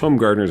 But most home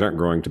gardeners aren't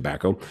growing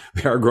tobacco.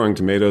 They are growing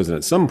tomatoes, and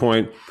at some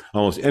point,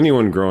 almost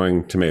anyone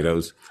growing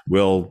tomatoes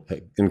will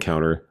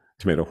encounter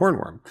tomato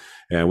hornworm.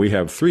 And we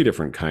have 3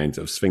 different kinds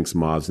of sphinx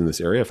moths in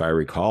this area. If I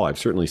recall, I've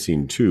certainly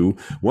seen 2.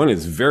 One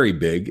is very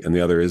big and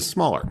the other is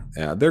smaller.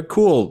 They're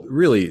cool,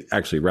 really,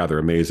 actually rather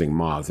amazing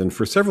moths. And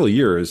for several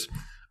years,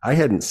 I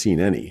hadn't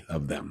seen any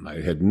of them. I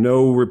had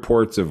no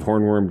reports of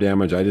hornworm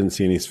damage. I didn't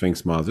see any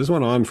sphinx moths. This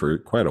went on for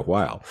quite a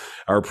while.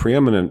 Our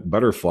preeminent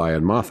butterfly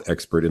and moth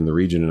expert in the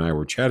region and I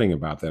were chatting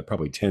about that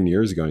probably 10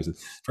 years ago. He said,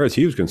 as far as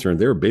he was concerned,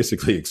 they were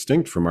basically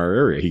extinct from our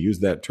area. He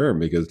used that term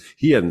because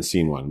he hadn't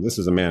seen one. This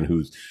is a man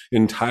whose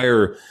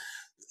entire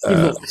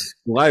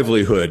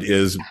livelihood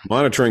is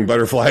monitoring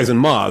butterflies and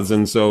moths.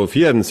 And so if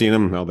he hadn't seen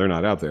them, well, they're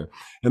not out there.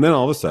 And then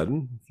all of a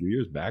sudden, a few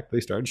years back, they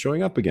started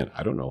showing up again.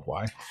 I don't know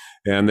why.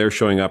 And they're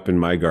showing up in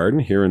my garden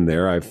here and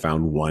there. I've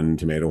found one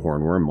tomato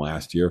hornworm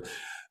last year.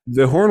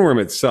 The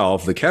hornworm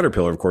itself, the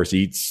caterpillar, of course,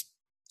 eats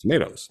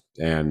tomatoes,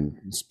 and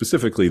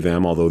specifically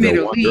them, although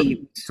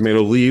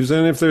tomato leaves.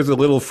 And if there's a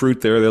little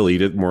fruit there, they'll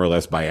eat it more or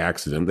less by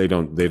accident. They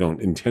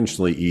don't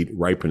intentionally eat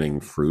ripening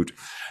fruit.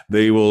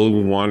 They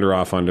will wander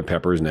off onto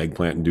peppers and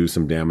eggplant and do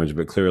some damage,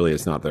 but clearly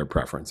it's not their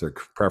preference. Their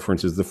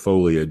preference is the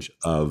foliage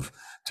of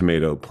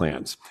tomato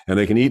plants. And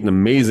they can eat an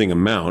amazing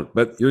amount,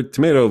 but your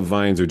tomato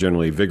vines are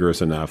generally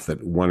vigorous enough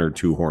that 1 or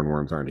 2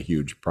 hornworms aren't a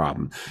huge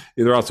problem.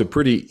 They're also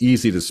pretty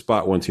easy to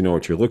spot once you know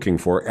what you're looking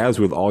for. As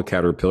with all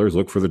caterpillars,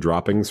 look for the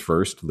droppings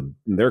first. In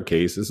their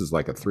case, this is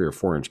like a 3 or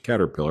 4 inch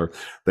caterpillar.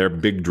 They're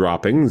big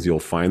droppings. You'll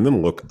find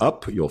them. Look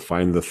up. You'll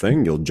find the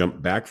thing. You'll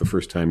jump back the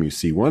first time you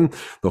see one.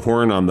 The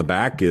horn on the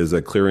back is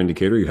a clear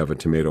indicator you have a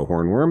tomato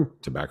hornworm,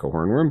 tobacco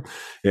hornworm,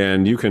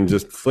 and you can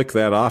just flick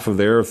that off of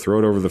there, throw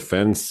it over the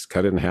fence,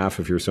 cut it in half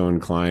if you're so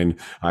inclined.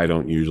 I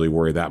don't usually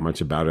worry that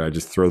much about it. I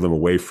just throw them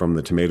away from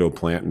the tomato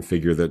plant and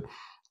figure that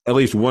at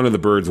least one of the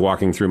birds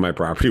walking through my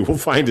property will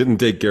find it and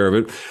take care of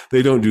it.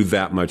 They don't do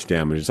that much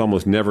damage. It's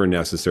almost never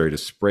necessary to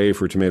spray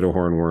for tomato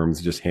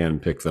hornworms, just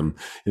hand pick them.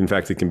 In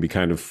fact, it can be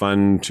kind of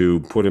fun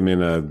to put them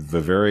in a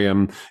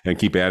vivarium and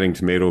keep adding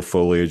tomato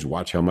foliage,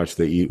 watch how much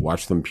they eat,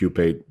 watch them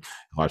pupate,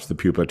 watch the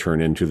pupa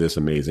turn into this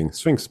amazing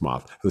sphinx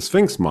moth. The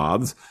sphinx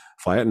moths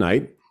fly at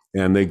night,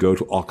 and they go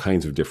to all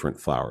kinds of different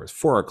flowers,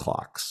 4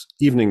 o'clocks,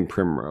 evening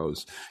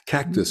primrose,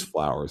 cactus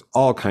flowers,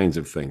 all kinds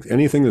of things.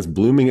 Anything that's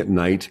blooming at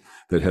night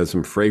that has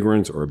some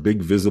fragrance or a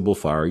big visible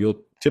flower, you'll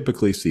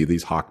typically see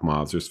these hawk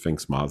moths or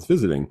sphinx moths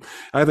visiting.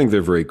 I think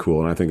they're very cool,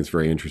 and I think it's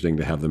very interesting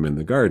to have them in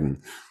the garden.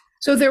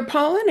 So they're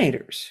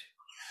pollinators.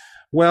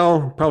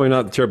 Well, probably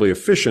not terribly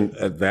efficient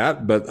at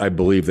that, but I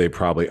believe they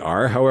probably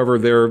are. However,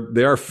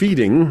 they are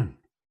feeding,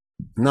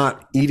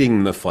 not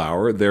eating the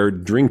flower, they're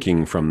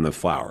drinking from the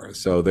flower.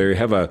 So they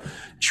have a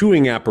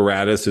chewing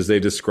apparatus, as they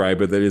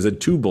describe it, that is a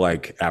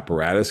tube-like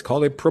apparatus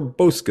called a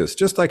proboscis,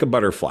 just like a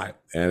butterfly.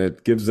 And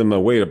it gives them a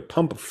way to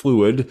pump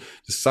fluid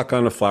to suck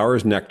on a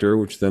flower's nectar,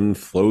 which then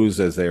flows,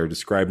 as they are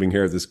describing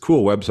here, this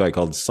cool website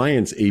called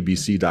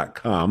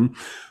scienceabc.com,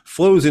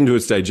 flows into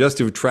its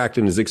digestive tract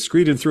and is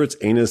excreted through its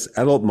anus.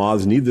 Adult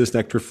moths need this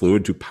nectar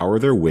fluid to power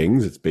their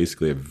wings. It's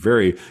basically a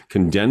very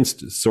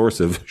condensed source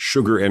of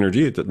sugar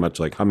energy. It's much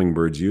like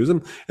hummingbirds use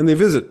them. And they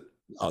visit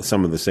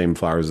some of the same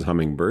flowers as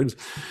hummingbirds.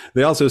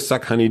 They also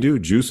suck honeydew,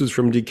 juices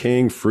from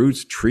decaying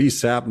fruits, tree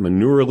sap,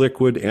 manure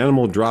liquid,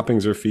 animal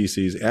droppings or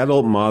feces.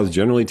 Adult moths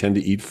generally tend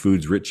to eat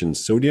foods rich in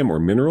sodium or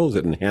minerals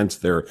that enhance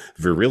their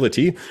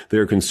virility. They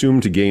are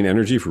consumed to gain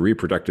energy for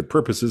reproductive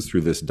purposes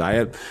through this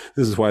diet.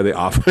 This is why they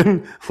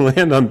often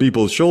land on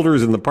people's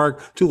shoulders in the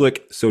park to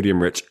lick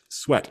sodium-rich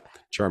sweat.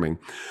 Charming.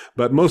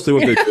 But mostly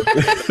what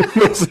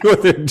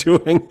they're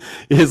doing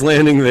is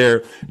landing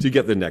there to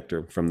get the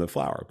nectar from the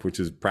flower, which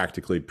is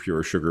practically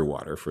pure sugar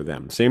water for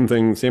them. Same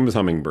thing, same as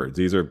hummingbirds.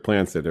 These are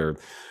plants that are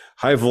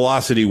high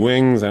velocity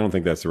wings. I don't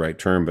think that's the right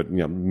term, but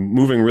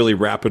moving really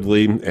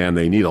rapidly, and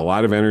they need a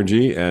lot of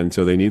energy. And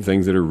so they need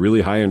things that are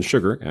really high in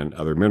sugar and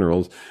other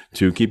minerals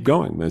to keep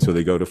going. And so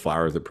they go to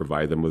flowers that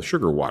provide them with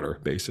sugar water,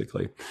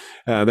 basically.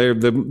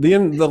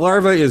 The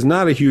larva is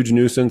not a huge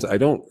nuisance. I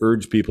don't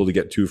urge people to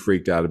get too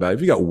freaked out about it.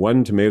 If you got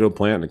one tomato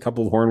plant and a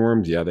couple of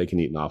hornworms, yeah, they can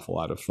eat an awful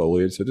lot of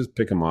foliage. So just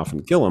pick them off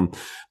and kill them.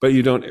 But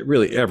you don't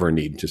really ever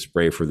need to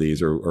spray for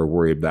these or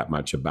worry that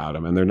much about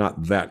them. And they're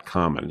not that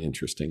common,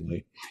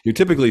 interestingly. You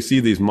typically see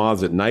these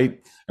moths at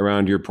night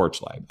around your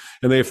porch light.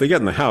 And if they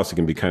get in the house, it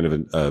can be kind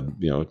of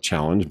a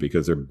challenge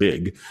because they're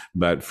big.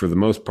 But for the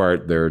most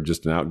part, they're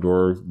just an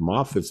outdoor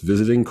moth that's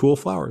visiting cool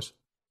flowers.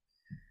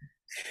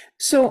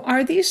 So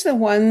are these the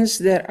ones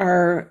that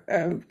are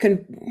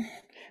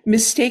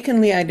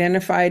mistakenly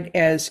identified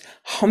as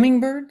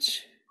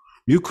hummingbirds?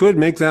 You could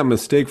make that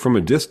mistake from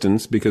a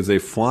distance because they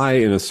fly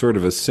in a sort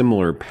of a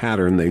similar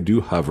pattern. They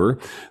do hover.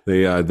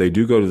 They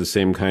do go to the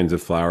same kinds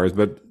of flowers,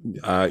 but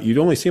you'd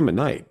only see them at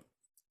night.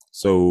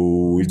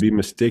 So you'd be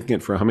mistaking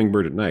it for a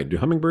hummingbird at night. Do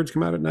hummingbirds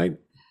come out at night?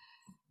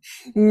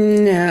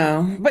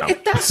 No, but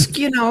at dusk,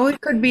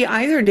 it could be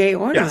either day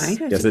or night.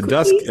 Yes, at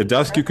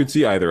dusk you could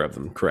see either of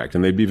them, correct.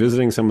 And they'd be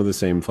visiting some of the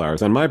same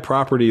flowers. On my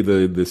property,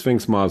 the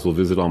sphinx moths will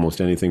visit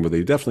almost anything, but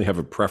they definitely have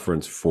a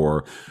preference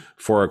for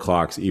 4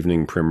 o'clocks,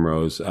 evening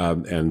primrose,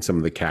 and some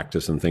of the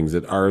cactus and things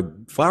that are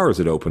flowers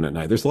that open at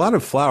night. There's a lot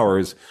of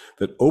flowers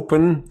that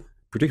open,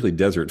 particularly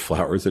desert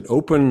flowers, that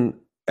open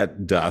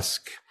at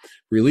dusk,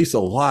 release a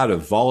lot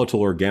of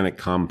volatile organic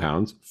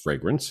compounds,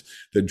 fragrance,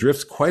 that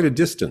drifts quite a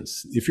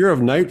distance. If you're a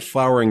night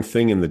flowering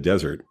thing in the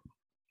desert,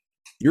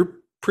 you're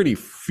pretty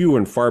few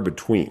and far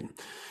between.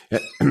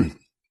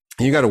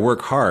 You got to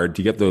work hard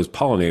to get those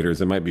pollinators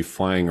that might be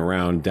flying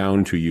around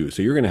down to you.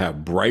 So you're going to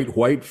have bright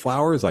white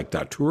flowers like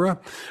datura.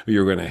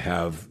 You're going to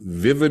have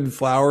vivid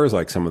flowers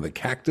like some of the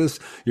cactus.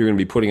 You're going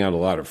to be putting out a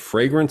lot of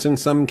fragrance in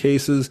some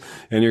cases.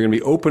 And you're going to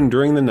be open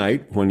during the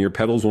night when your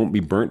petals won't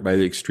be burnt by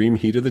the extreme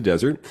heat of the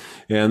desert.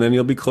 And then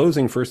you'll be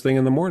closing first thing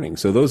in the morning.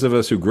 So those of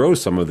us who grow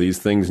some of these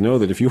things know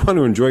that if you want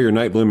to enjoy your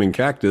night blooming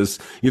cactus,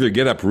 either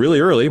get up really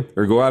early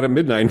or go out at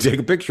midnight and take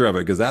a picture of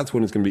it, because that's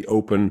when it's going to be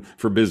open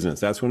for business.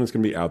 That's when it's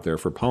going to be out there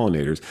for pollinators,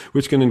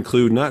 which can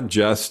include not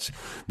just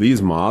these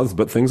moths,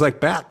 but things like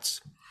bats.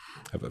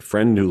 I have a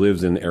friend who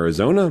lives in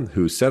Arizona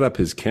who set up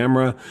his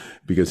camera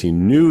because he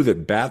knew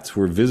that bats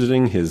were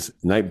visiting his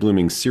night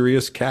blooming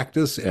Sirius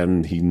cactus,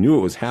 and he knew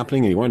it was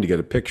happening and he wanted to get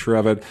a picture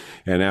of it.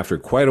 And after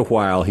quite a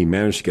while, he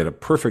managed to get a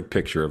perfect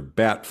picture of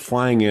bat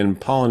flying in,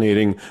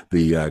 pollinating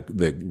the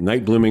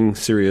night blooming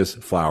Sirius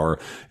flower,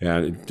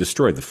 and it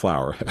destroyed the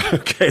flower.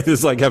 Okay, this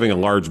is like having a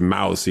large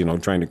mouse,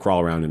 trying to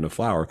crawl around in a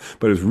flower,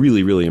 but it was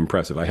really, really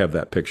impressive. I have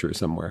that picture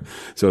somewhere.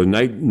 So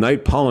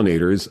night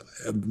pollinators,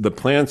 the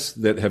plants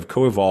that have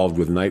co-evolved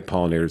with night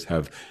pollinators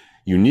have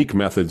unique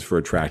methods for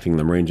attracting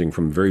them, ranging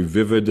from very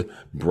vivid,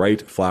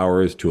 bright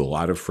flowers to a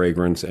lot of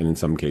fragrance, and in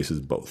some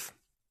cases, both.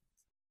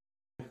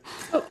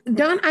 Oh,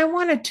 Don, I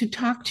wanted to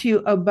talk to you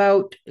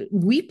about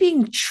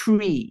weeping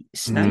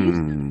trees.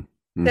 Now,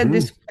 said Mm-hmm.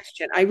 this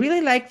question. I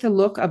really like the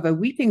look of a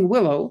weeping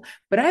willow,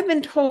 but I've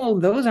been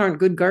told those aren't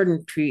good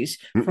garden trees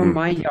for Mm-mm.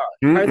 my yard.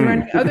 Are there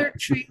Mm-mm. any other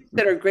trees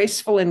that are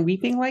graceful and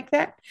weeping like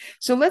that?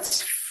 So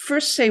let's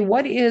first say,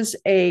 what is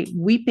a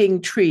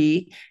weeping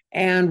tree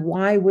and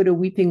why would a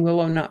weeping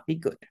willow not be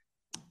good?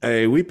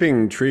 A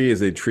weeping tree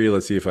is a tree,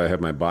 let's see if I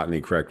have my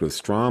botany correct, with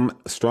strong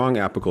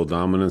apical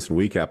dominance and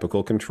weak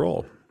apical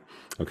control.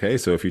 Okay,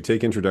 so if you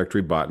take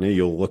introductory botany,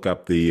 you'll look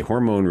up the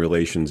hormone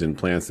relations in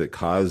plants that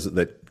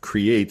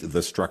create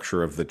the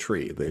structure of the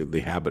tree,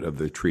 the habit of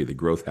the tree, the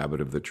growth habit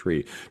of the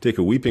tree. Take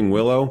a weeping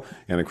willow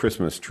and a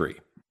Christmas tree.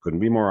 Couldn't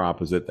be more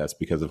opposite. That's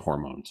because of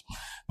hormones.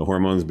 The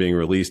hormones being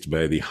released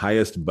by the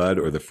highest bud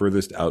or the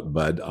furthest out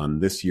bud on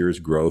this year's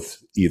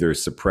growth either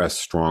suppress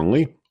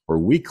strongly or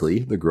weakly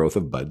the growth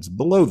of buds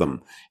below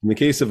them. In the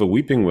case of a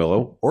weeping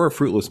willow or a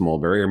fruitless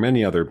mulberry or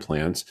many other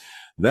plants,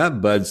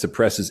 that bud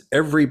suppresses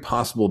every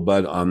possible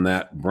bud on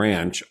that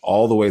branch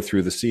all the way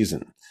through the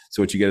season.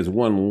 So what you get is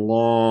one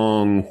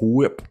long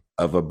whip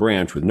of a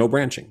branch with no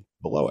branching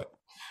below it.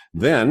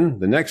 Then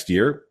the next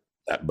year,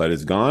 that bud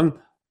is gone.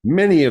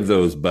 Many of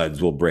those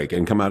buds will break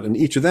and come out, and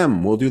each of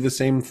them will do the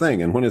same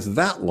thing. And when it's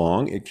that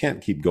long, it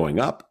can't keep going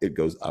up. It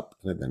goes up,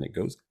 and then it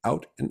goes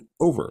out and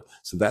over.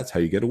 So that's how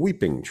you get a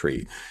weeping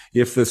tree.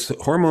 If this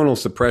hormonal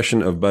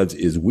suppression of buds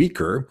is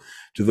weaker,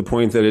 to the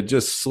point that it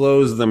just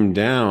slows them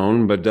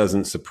down but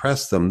doesn't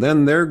suppress them,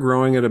 then they're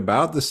growing at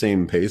about the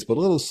same pace, but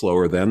a little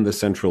slower than the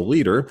central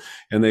leader,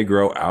 and they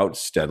grow out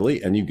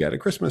steadily, and you get a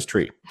Christmas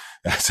tree.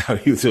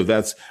 So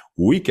that's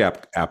weak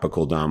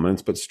apical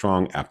dominance, but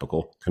strong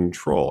apical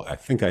control. I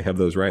think I have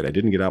those right. I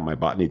didn't get out my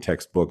botany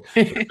textbook.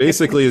 It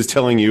basically is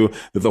telling you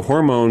that the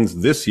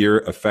hormones this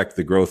year affect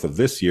the growth of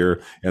this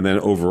year, and then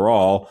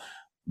overall,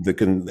 the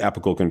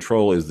apical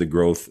control is the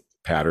growth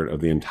pattern of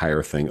the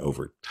entire thing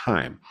over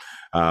time.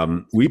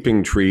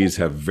 Weeping trees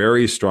have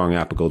very strong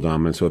apical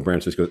dominance, so the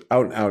branch just goes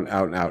out and out and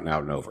out and out and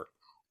out and over,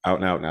 out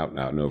and out and out and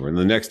out and over. And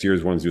the next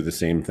year's ones do the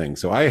same thing.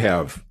 So I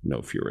have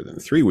no fewer than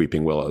 3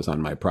 weeping willows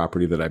on my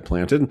property that I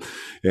planted,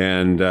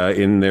 and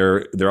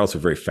they're also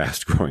very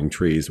fast-growing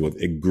trees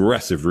with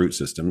aggressive root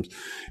systems.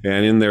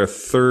 And in their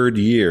 3rd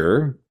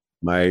year,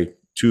 my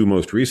 2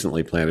 most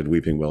recently planted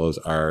weeping willows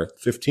are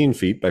 15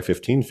 feet by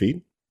 15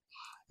 feet.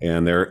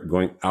 And they're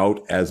going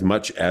out as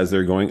much as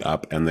they're going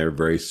up, and they're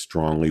very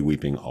strongly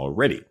weeping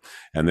already.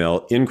 And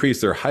they'll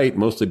increase their height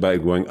mostly by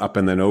going up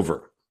and then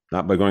over,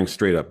 not by going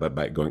straight up, but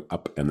by going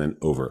up and then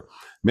over.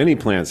 Many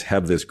plants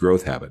have this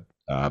growth habit.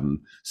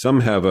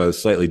 Some have a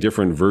slightly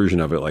different version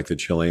of it, like the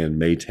Chilean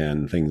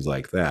Mayten, things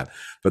like that.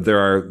 But there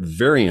are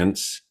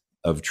variants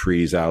of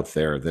trees out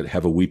there that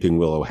have a weeping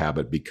willow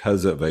habit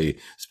because of a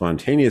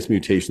spontaneous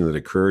mutation that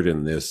occurred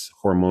in this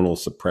hormonal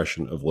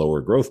suppression of lower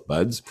growth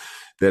buds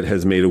that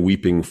has made a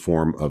weeping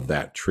form of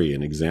that tree.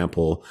 An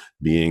example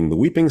being the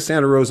weeping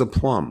Santa Rosa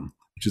plum,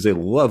 which is a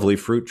lovely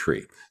fruit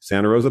tree.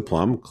 Santa Rosa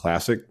plum,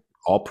 classic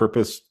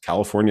all-purpose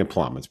California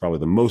plum. It's probably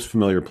the most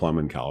familiar plum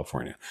in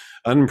California.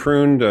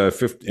 Unpruned,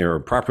 or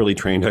properly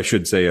trained, I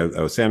should say,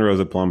 a Santa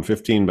Rosa plum,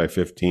 15 by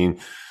 15.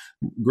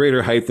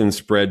 Greater height than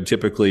spread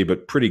typically,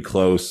 but pretty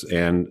close,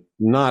 and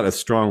not a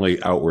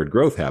strongly outward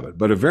growth habit.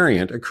 But a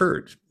variant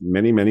occurred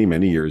many, many,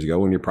 many years ago.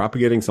 When you're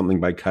propagating something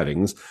by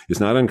cuttings, it's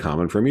not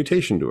uncommon for a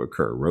mutation to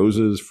occur.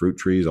 Roses, fruit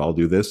trees all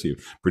do this. You're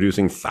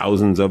producing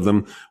thousands of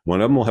them.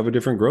 One of them will have a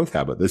different growth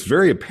habit. That's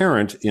very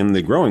apparent in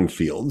the growing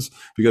fields,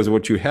 because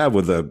what you have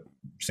with a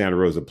Santa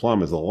Rosa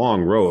plum is a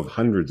long row of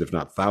hundreds, if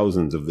not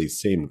thousands, of the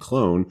same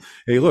clone.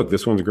 Hey, look,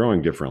 this one's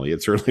growing differently.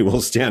 It certainly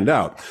will stand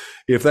out.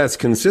 If that's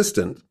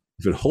consistent,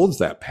 if it holds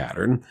that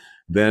pattern,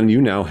 then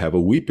you now have a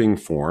weeping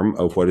form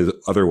of what is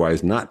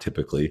otherwise not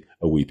typically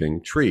a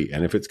weeping tree.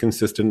 And if it's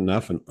consistent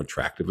enough and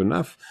attractive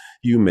enough,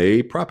 you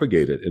may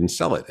propagate it and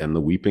sell it. And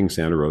the weeping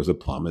Santa Rosa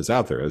plum is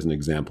out there as an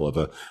example of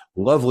a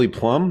lovely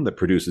plum that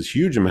produces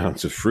huge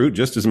amounts of fruit,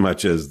 just as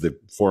much as the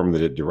form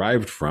that it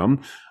derived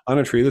from, on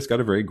a tree that's got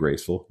a very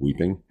graceful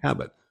weeping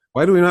habit.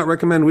 Why do we not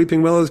recommend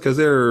weeping willows? Because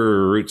their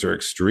roots are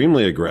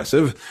extremely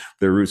aggressive.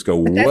 Their roots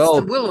go But that's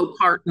well. the willow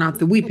part, not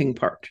the weeping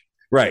part.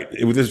 Right.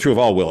 This is true of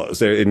all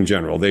willows in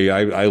general.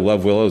 I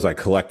love willows. I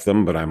collect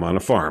them, but I'm on a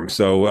farm.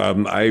 So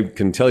I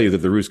can tell you that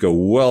the roots go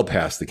well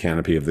past the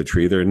canopy of the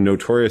tree. They're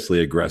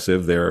notoriously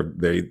aggressive.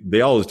 They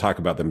always talk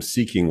about them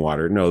seeking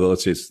water. No,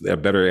 let's just, a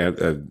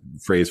better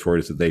phrase for it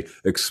is that they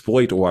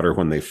exploit water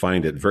when they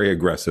find it very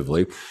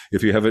aggressively.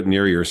 If you have it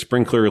near your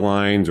sprinkler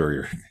lines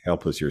or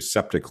your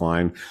septic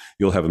line,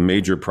 you'll have a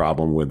major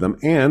problem with them.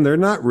 And they're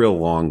not real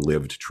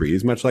long-lived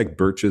trees, much like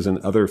birches and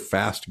other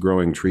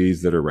fast-growing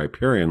trees that are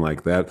riparian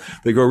like that.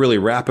 They grow really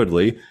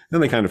rapidly,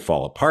 then they kind of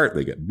fall apart.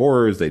 They get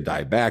borers, they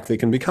die back. They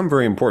can become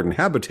very important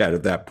habitat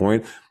at that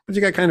point, but you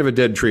got kind of a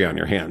dead tree on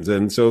your hands.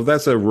 And so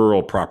that's a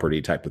rural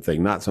property type of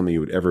thing, not something you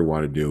would ever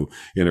want to do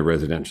in a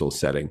residential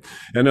setting.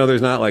 And no,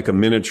 there's not like a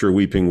miniature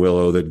weeping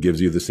willow that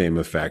gives you the same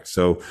effect.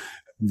 So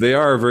they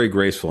are very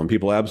graceful, and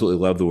people absolutely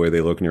love the way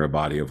they look near a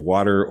body of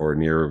water or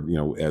near,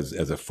 as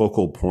a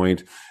focal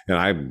point. And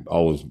I've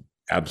always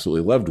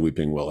absolutely loved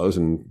weeping willows,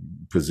 and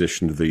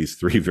positioned these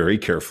three very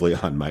carefully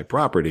on my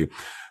property.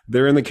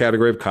 They're in the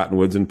category of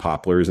cottonwoods and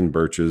poplars and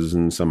birches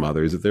and some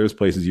others. That there's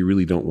places you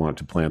really don't want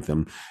to plant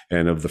them.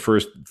 And of the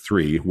first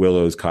three,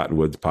 willows,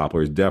 cottonwoods,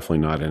 poplars, definitely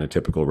not in a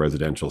typical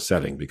residential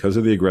setting because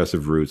of the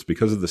aggressive roots,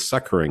 because of the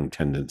suckering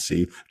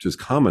tendency, which is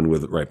common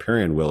with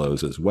riparian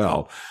willows as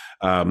well.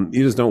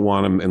 You just don't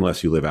want them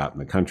unless you live out in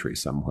the country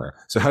somewhere.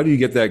 So how do you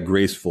get that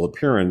graceful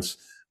appearance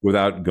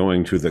without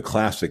going to the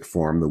classic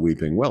form, the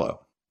weeping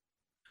willow?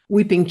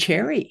 Weeping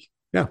cherry.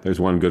 Yeah, there's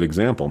one good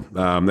example.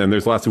 And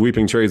there's lots of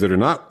weeping cherries that are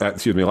not,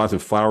 lots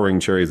of flowering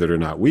cherries that are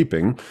not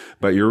weeping,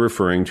 but you're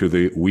referring to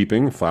the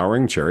weeping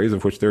flowering cherries,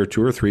 of which there are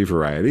 2 or 3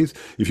 varieties.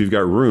 If you've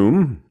got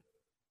room,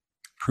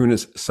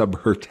 Prunus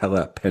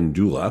subhirtella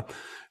pendula,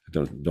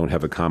 don't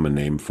have a common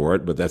name for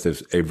it, but that's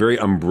a very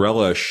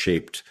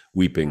umbrella-shaped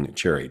weeping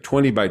cherry.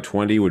 20 by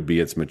 20 would be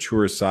its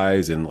mature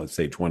size in, let's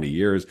say, 20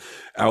 years,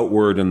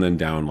 outward and then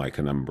down like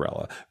an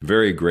umbrella.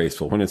 Very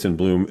graceful. When it's in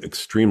bloom,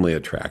 extremely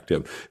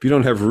attractive. If you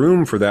don't have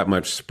room for that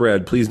much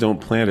spread, please don't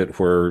plant it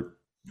where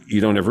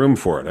you don't have room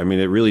for it. I mean,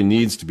 it really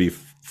needs to be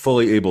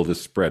fully able to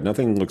spread.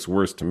 Nothing looks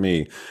worse to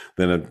me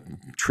than a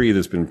tree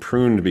that's been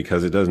pruned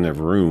because it doesn't have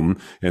room.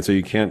 And so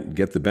you can't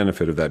get the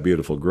benefit of that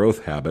beautiful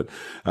growth habit.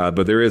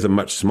 But there is a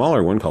much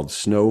smaller one called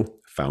snow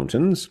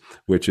fountains,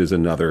 which is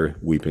another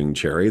weeping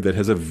cherry that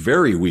has a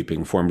very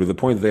weeping form to the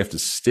point that they have to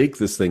stake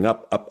this thing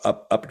up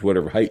to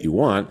whatever height you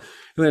want.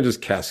 And then it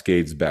just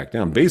cascades back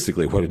down.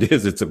 Basically what it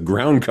is, it's a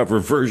ground cover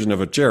version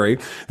of a cherry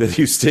that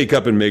you stake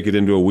up and make it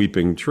into a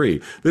weeping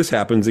tree. This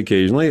happens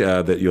occasionally,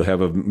 that you'll have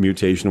a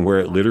mutation where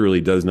it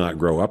literally does not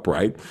grow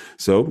upright.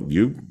 So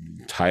you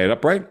tie it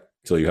upright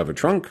till you have a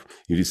trunk.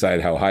 You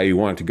decide how high you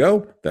want to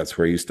go. That's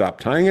where you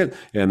stop tying it.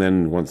 And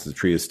then once the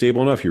tree is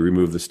stable enough, you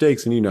remove the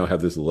stakes and you now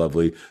have this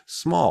lovely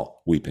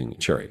small weeping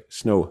cherry.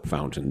 Snow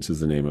fountains is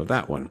the name of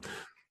that one.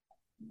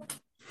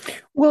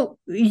 Well,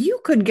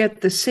 you could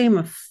get the same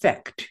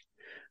effect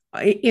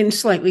in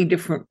slightly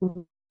different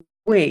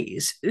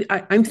ways.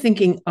 I'm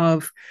thinking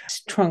of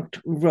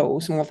trunked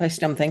rose,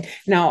 multi-stem thing.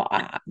 Now,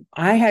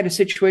 I had a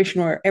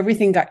situation where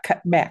everything got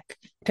cut back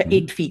to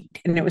 8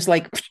 feet, and it was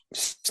like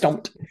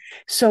stumped.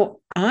 So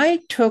I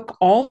took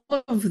all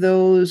of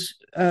those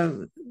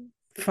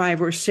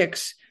 5 or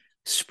 6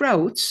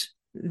 sprouts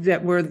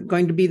that were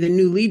going to be the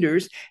new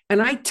leaders,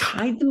 and I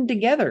tied them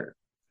together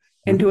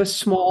into a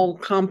small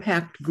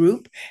compact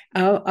group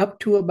up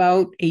to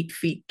about 8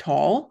 feet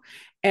tall.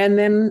 And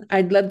then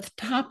I'd let the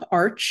top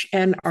arch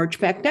and arch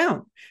back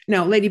down.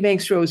 Now, Lady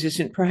Banks rose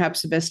isn't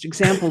perhaps the best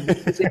example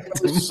because it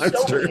was so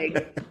big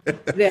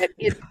that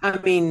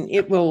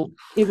it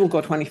will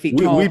go 20 feet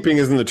tall. Weeping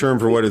isn't the term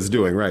for what it's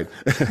doing, right?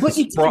 But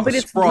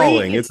it's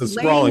sprawling. It's a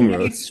sprawling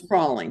rose. It's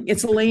sprawling.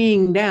 It's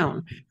laying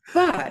down.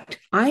 But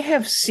I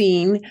have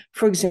seen,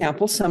 for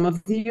example, some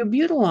of the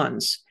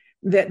abutylons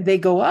that they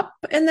go up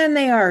and then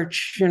they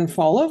arch and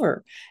fall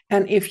over.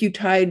 And if you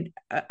tied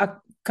a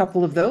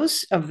couple of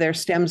those of their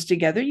stems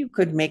together, you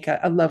could make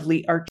a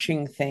lovely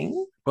arching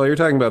thing. Well, you're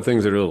talking about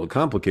things that are a little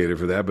complicated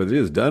for that, but it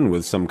is done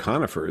with some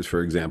conifers,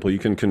 for example. You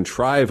can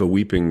contrive a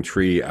weeping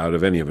tree out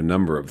of any of a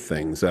number of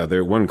things.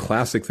 One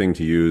classic thing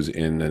to use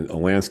in a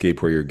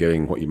landscape where you're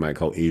getting what you might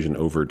call Asian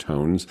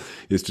overtones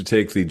is to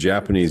take the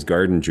Japanese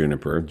garden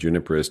juniper,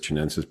 Juniperus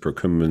chinensis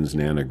procumbens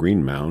nana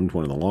green mound,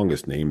 one of the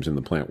longest names in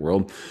the plant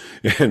world,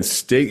 and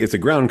it's a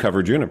ground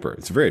cover juniper.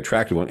 It's a very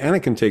attractive one, and it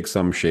can take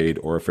some shade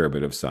or a fair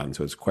bit of sun,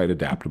 so it's quite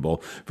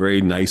adaptable.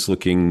 Very nice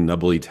looking,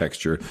 nubbly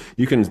texture.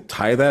 You can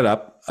tie that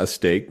up a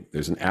stake.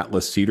 There's an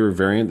Atlas cedar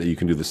variant that you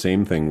can do the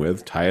same thing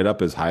with. Tie it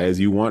up as high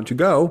as you want to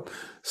go.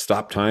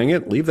 Stop tying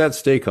it, leave that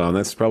stake on.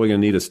 That's probably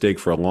going to need a stake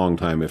for a long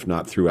time, if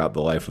not throughout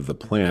the life of the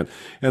plant.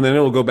 And then it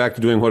will go back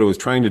to doing what it was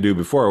trying to do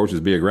before, which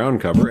is be a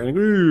ground cover,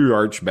 and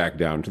arch back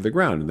down to the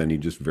ground. And then you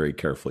just very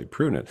carefully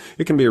prune it.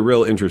 It can be a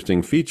real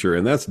interesting feature,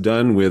 and that's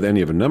done with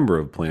any of a number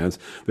of plants.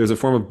 There's a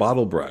form of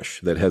bottle brush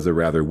that has a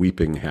rather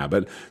weeping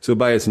habit. So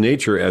by its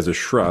nature as a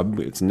shrub,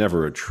 it's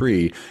never a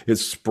tree. It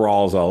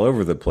sprawls all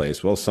over the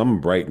place. Well,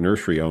 some bright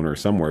nursery owner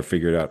somewhere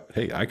figured out,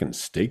 hey, I can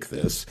stake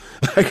this.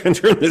 I can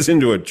turn this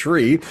into a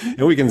tree,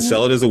 and we can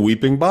sell it as a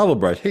weeping bottle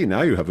brush. Hey,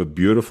 now you have a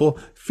beautiful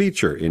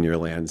feature in your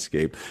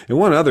landscape. And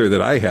one other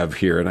that I have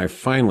here, and I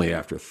finally,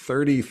 after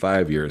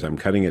 35 years, I'm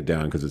cutting it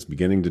down because it's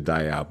beginning to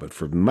die out, but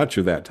for much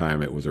of that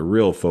time, it was a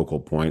real focal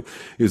point,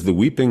 is the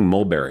weeping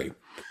mulberry.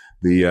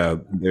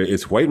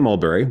 It's white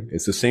mulberry.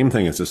 It's the same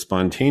thing. It's a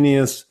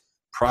spontaneous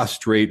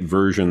prostrate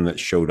version that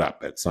showed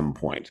up at some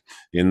point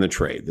in the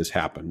trade. This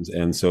happens.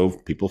 And so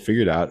people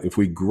figured out if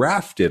we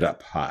graft it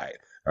up high.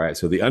 All right,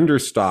 so the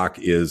understock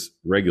is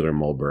regular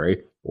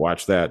mulberry.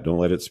 Watch that. Don't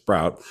let it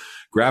sprout.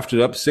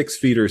 Grafted up 6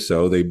 feet or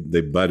so. They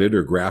budded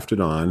or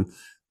grafted on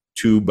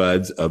 2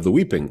 buds of the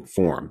weeping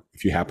form.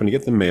 If you happen to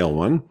get the male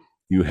one,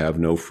 you have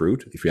no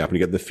fruit. If you happen to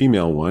get the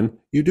female one,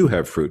 you do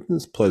have fruit.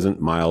 It's pleasant,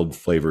 mild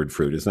flavored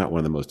fruit. It's not one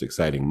of the most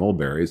exciting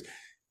mulberries.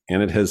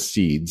 and it has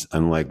seeds,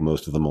 unlike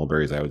most of the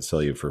mulberries I would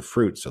sell you for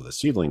fruit. So the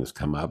seedlings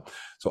come up.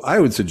 So I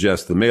would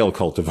suggest the male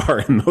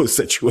cultivar in those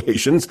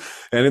situations.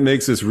 And it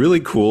makes this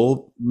really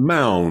cool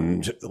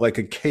mound, like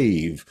a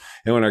cave.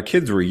 And when our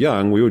kids were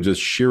young, we would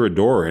just shear a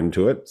door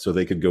into it so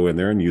they could go in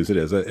there and use it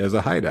as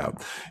a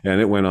hideout.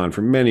 And it went on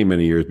for many,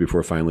 many years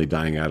before finally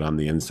dying out on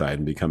the inside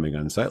and becoming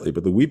unsightly.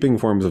 But the weeping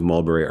forms of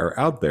mulberry are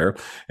out there,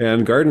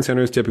 and garden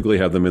centers typically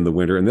have them in the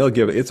winter, and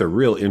it's a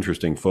real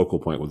interesting focal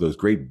point with those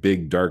great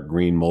big dark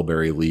green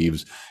mulberry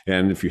leaves.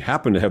 And if you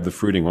happen to have the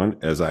fruiting one,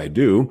 as I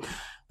do,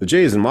 the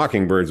jays and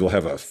mockingbirds will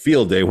have a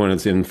field day when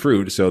it's in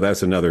fruit. So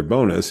that's another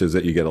bonus, is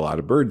that you get a lot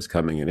of birds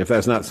coming in. If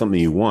that's not something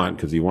you want,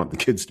 because you want the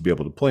kids to be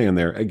able to play in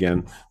there,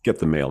 again, get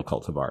the male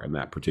cultivar in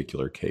that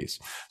particular case.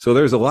 So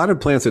there's a lot of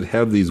plants that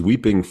have these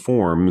weeping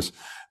forms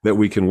that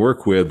we can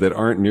work with that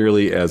aren't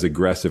nearly as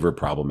aggressive or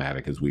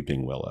problematic as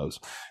weeping willows.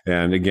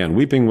 And again,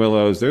 weeping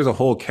willows, there's a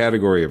whole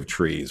category of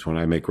trees. When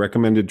I make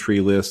recommended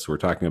tree lists, we're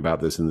talking about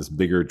this in this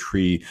bigger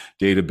tree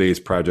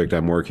database project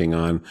I'm working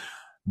on.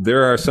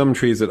 There are some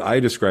trees that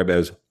I describe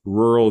as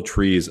rural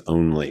trees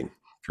only.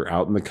 If you're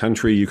out in the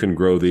country, you can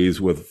grow these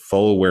with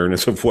full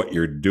awareness of what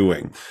you're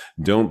doing.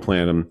 Don't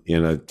plant them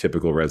in a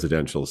typical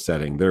residential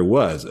setting. There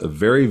was a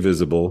very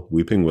visible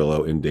weeping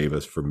willow in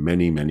Davis for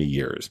many, many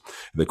years,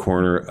 the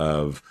corner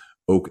of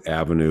Oak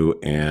Avenue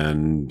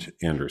and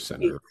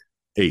Anderson.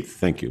 8th,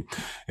 thank you.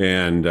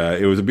 And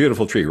it was a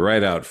beautiful tree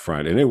right out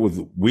front. And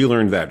we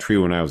learned that tree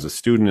when I was a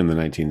student in the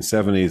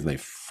 1970s, and they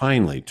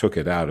finally took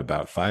it out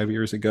about 5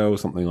 years ago,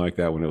 something like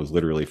that, when it was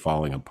literally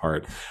falling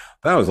apart.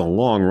 That was a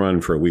long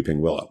run for a weeping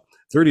willow.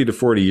 30 to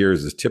 40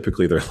 years is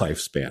typically their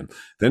lifespan.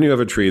 Then you have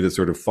a tree that's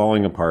sort of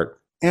falling apart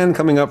and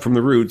coming up from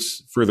the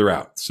roots further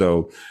out.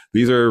 So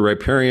these are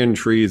riparian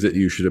trees that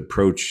you should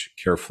approach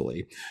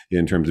carefully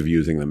in terms of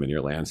using them in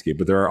your landscape.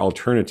 But there are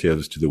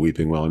alternatives to the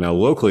weeping willow. Now,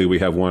 locally, we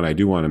have one I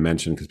do want to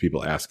mention because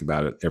people ask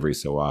about it every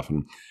so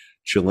often.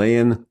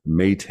 Chilean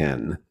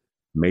Mayten,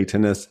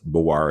 Maytenus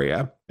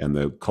bowaria, and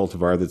the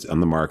cultivar that's on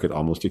the market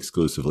almost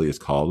exclusively is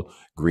called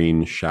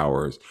Green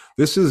Showers.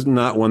 This is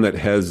not one that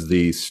has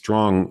the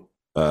strong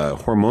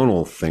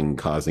hormonal thing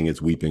causing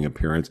its weeping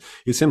appearance.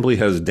 It simply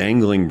has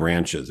dangling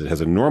branches. It has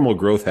a normal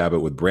growth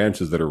habit with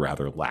branches that are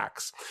rather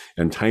lax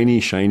and tiny,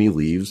 shiny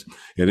leaves.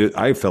 And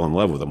I fell in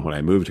love with them when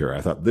I moved here.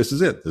 I thought, this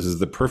is it. This is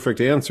the perfect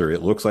answer.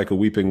 It looks like a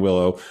weeping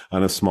willow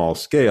on a small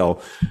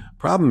scale.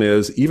 Problem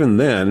is, even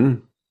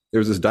then, there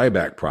was this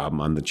dieback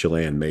problem on the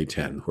Chilean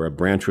Mayten, where a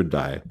branch would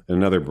die, and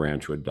another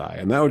branch would die.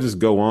 And that would just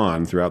go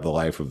on throughout the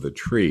life of the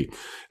tree.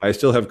 I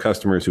still have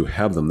customers who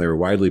have them. They were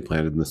widely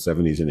planted in the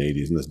 70s and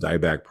 80s, and this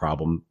dieback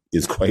problem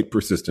is quite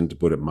persistent, to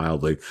put it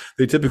mildly.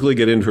 They typically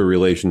get into a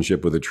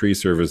relationship with a tree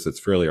service that's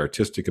fairly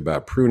artistic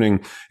about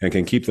pruning and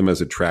can keep them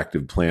as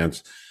attractive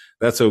plants.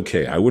 That's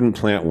okay. I wouldn't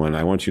plant one.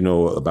 I want you to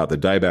know about the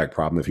dieback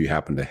problem if you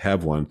happen to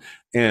have one.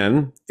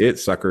 And it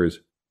suckers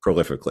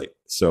prolifically.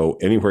 So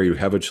anywhere you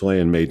have a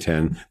Chilean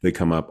Mayten, they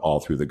come up all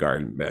through the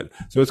garden bed.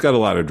 So it's got a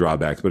lot of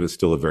drawbacks, but it's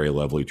still a very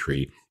lovely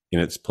tree in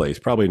its place,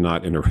 probably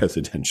not in a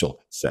residential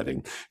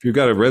setting. If you've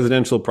got a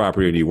residential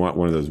property and you want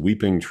one of those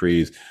weeping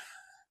trees,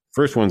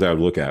 first ones I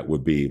would look at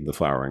would be the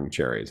flowering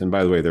cherries. And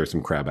by the way, there are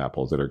some crab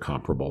apples that are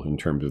comparable in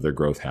terms of their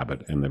growth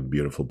habit and their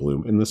beautiful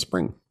bloom in the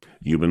spring.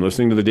 You've been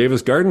listening to the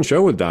Davis Garden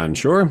Show with Don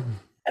Shore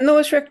and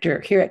Lois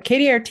Richter here at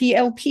KDRT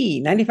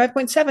LP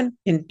 95.7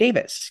 in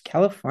Davis,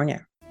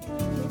 California.